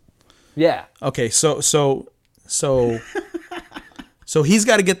 okay. So he's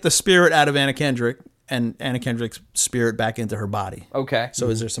got to get the spirit out of Anna Kendrick and Anna Kendrick's spirit back into her body. Okay. So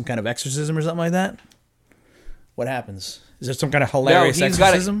is there some kind of exorcism or something like that? What happens? Is there some kind of No, hilarious he's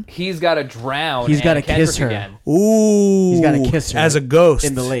exorcism? got to drown. He's got to kiss her. again. Ooh, He's gotta kiss her as a ghost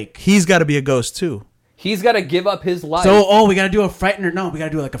in the lake. He's got to be a ghost too, He's got to give up his life. So we gotta do a frightener. No, we gotta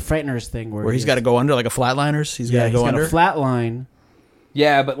do like a frighteners thing where he's got to go under like a flatliners. He's got to he's go got under. a flat line.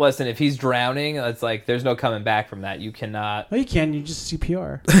 yeah, but listen, if he's drowning, it's like there's no coming back from that. You cannot. Oh, you can. You just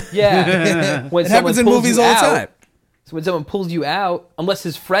CPR. Yeah. When It someone happens in pulls movies you all the out- time. So when someone pulls you out, unless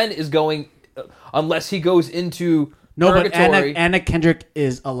his friend is going, unless he goes into No, but purgatory. Anna Kendrick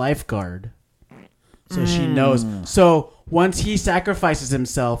is a lifeguard, so she Hmm. knows. So once he sacrifices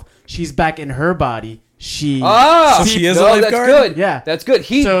himself, she's back in her body. She Ah, So she is a no, lifeguard? That's good. Yeah. that's good.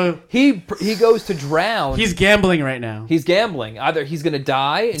 He So- he goes to drown. he's gambling right now. He's gambling. Either he's gonna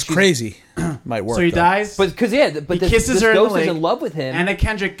die, and It's she's, crazy. Might work. So he though. dies. But because but he this, kisses this her in the ghost is lake. in love with him. Anna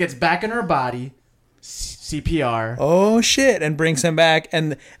Kendrick gets back in her body. CPR. Oh shit! And brings him back,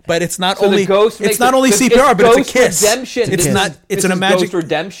 but it's not So the only ghost makes it's not only it's CPR, but it's a ghost kiss. Redemption. It's This not. is- It's this an is magic. ghost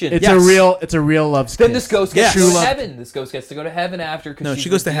redemption. It's Yes. a real love. Then kiss. this ghost Yes. gets to go True to love. heaven. This ghost gets to go to heaven after. No, she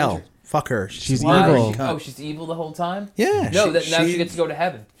goes to hell. Fuck her. She's Why? evil. Oh, she's evil the whole time. Yeah, No, she- now she she- gets to go to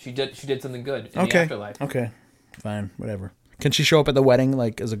heaven. She did something good in the Okay. afterlife. Okay. Fine. Whatever. Can she show up at the wedding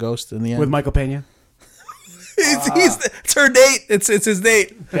like as a ghost in the end? with Michael Pena. it's her date. It's his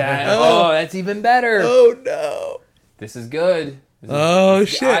date. That's even better. Oh no. This is good. Oh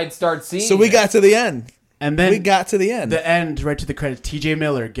shit. I'd start seeing. So we it. got to the end. And then We got to the end. the end, right to the credits. TJ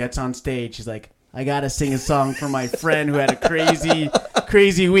Miller gets on stage. He's like, I gotta sing a song for my friend who had a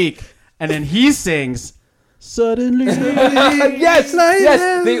crazy week. And then he sings, Suddenly. yes,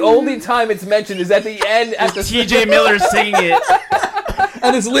 yes. The only time it's mentioned is at the end at the TJ Miller singing it.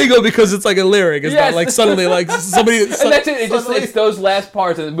 And it's legal because it's like a lyric. It's Yes. not like suddenly like somebody. And that's it. It's those last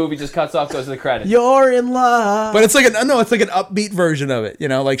parts, and the movie just cuts off, goes to the credits. You're in love. But it's like it's like an upbeat version of it.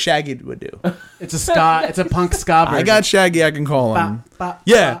 Like Shaggy would do. It's a punk ska version. I got Shaggy. I can call him. Ba, ba,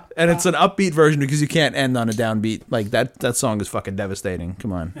 Yeah, ba, and it's an upbeat version because you can't end on a downbeat. Like that song is fucking devastating.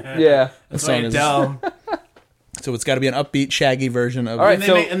 Come on. Yeah. That song is, so it's got to be an upbeat Shaggy version of All right. And then,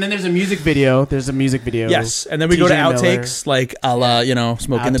 So- and then there's a music video. There's a music video. Yes, and then we go to TJ Miller. outtakes, like a la,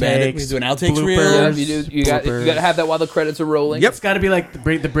 Smoking the Bandit. We Outtakes, do an outtakes bloopers. Yeah, reel. you got to have that while the credits are rolling. Yep. It's got to be like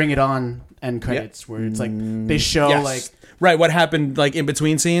the Bring It On end credits, where it's like they show Yes. like. Right, what happened like in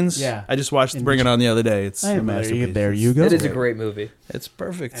between scenes? Yeah. I just watched Bring It On the other day. It's a masterpiece. There you go. It is a great movie. It's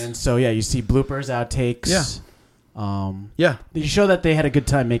perfect. And so yeah, you see bloopers, outtakes. Yeah. Yeah. Yeah. You show that they had a good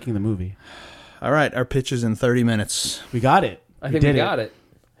time making the movie. All right, our pitch is in 30 minutes. We got it. I think we got it.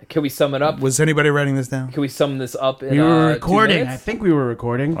 Can we sum it up? Was anybody writing this down? Can we sum this up in We were 2 recording. I minutes? think we were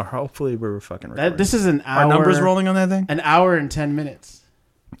recording. Or hopefully we were fucking recording. This is an hour. Our numbers rolling on that thing? An hour and 10 minutes.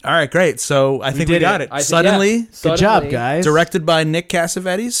 All right, great. So I think we did got it. it. I think- Suddenly, yeah. Good job, Suddenly, guys. directed by Nick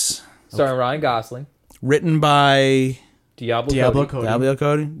Cassavetes, Starring Ryan Gosling, written by Diablo Cody. Diablo Cody.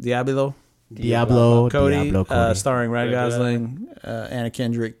 Cody, starring Ryan Very good. Gosling, Anna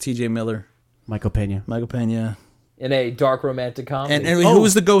Kendrick, T.J. Miller, Michael Pena. Michael Pena, in a dark romantic comedy. and who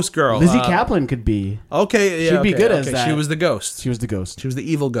was the ghost girl? Lizzie Kaplan could be. Okay, yeah, She'd be okay, good as okay. that. She was the ghost. She was the ghost. She was the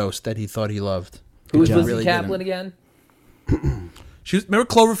evil ghost that he thought he loved. Who was Good job. Lizzie Really Kaplan didn't. again? She was, remember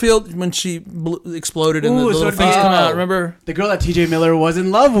Cloverfield when she exploded and the Ooh, so little it'd things be- come out? Oh. Remember The girl that TJ Miller was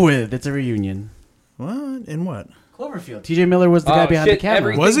in love with. It's a reunion. what? In what? Cloverfield. TJ Miller was the guy behind shit, the camera.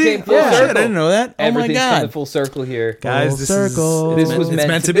 everything Was he? came full Oh shit! I circle. didn't know that. Oh my Everything's coming god, full circle here. guys! Full This circle. is This was it's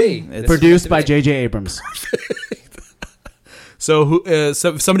meant to be. It's- Produced by meant to be. J.J. Abrams. So,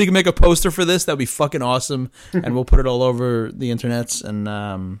 so if somebody can make a poster for this, that'd be fucking awesome, and we'll put it all over the internets, and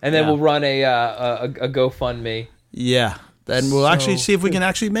And then yeah. we'll run a GoFundMe. yeah, then we'll actually see if we can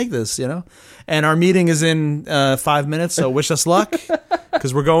actually make this, And our meeting is in 5 minutes, so wish us luck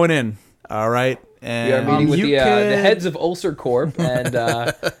because we're going in. All right, and We are meeting with you the could- heads of Ulcer Corp,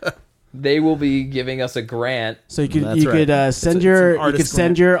 and they will be giving us a grant. So you could That's right. send It's your an artist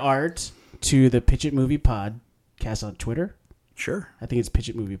send your art to the Pitch It Movie Podcast on Twitter. Sure. I think it's Pitch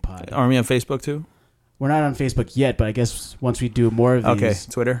It Movie Pod. Are we on Facebook too? We're not on Facebook yet, but I guess once we do more of these, Okay.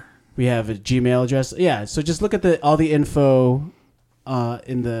 Twitter. we have a Gmail address. Yeah, so just look at all the info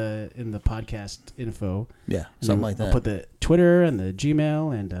in the podcast info. Yeah, And something then like that. I'll put the Twitter and the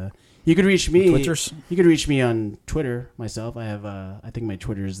Gmail, and you could reach me. Twitters? You could reach me on Twitter myself. I have I think my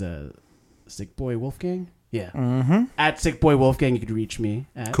Twitter is Sick Boy Wolfgang. Yeah, at Sick Boy Wolfgang. You could reach me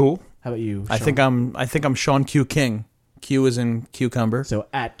at. Cool. How about you? I Sean? think I'm Sean Q King. Q is in cucumber. So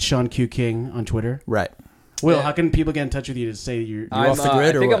at Sean Q King on Twitter. Right. Will, Yeah. how can people get in touch with you to say you're off the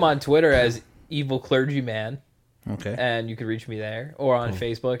grid I or think what? I'm on Twitter as Evil Clergyman, Okay. and you can reach me there, or on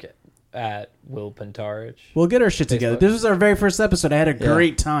Facebook at Will Pentarich. We'll get our shit together. Facebook. This was our very first episode. I had a Yeah.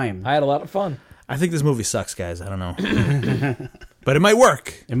 great time. I had a lot of fun. I think this movie sucks, guys. I don't know. But it might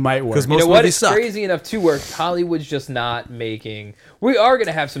work. It might work. Because You most know what? movies It's suck. crazy enough to work. Hollywood's just not making. We are going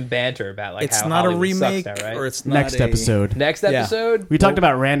to have some banter about like It's how not a Hollywood remake, sucks now, right? or it's not Next episode. Next Yeah. episode. We talked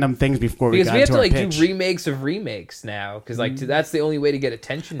about random things before we because got we have into to our like pitch. do remakes of remakes now because like that's the only way to get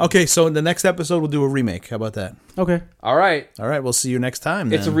attention. Okay, so in the next episode, we'll do a remake. How about that? Okay. All right. All right, we'll see you next time.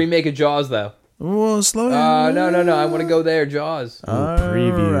 Then. It's a remake of Jaws though. Whoa, slow down. No. I want to go there. Jaws.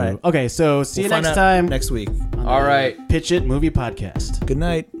 Preview. right. Okay, so see We'll you find next out time. next week. on All the right. Pitch It Movie Podcast. Good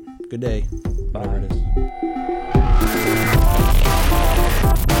night. Good day. Whatever it is.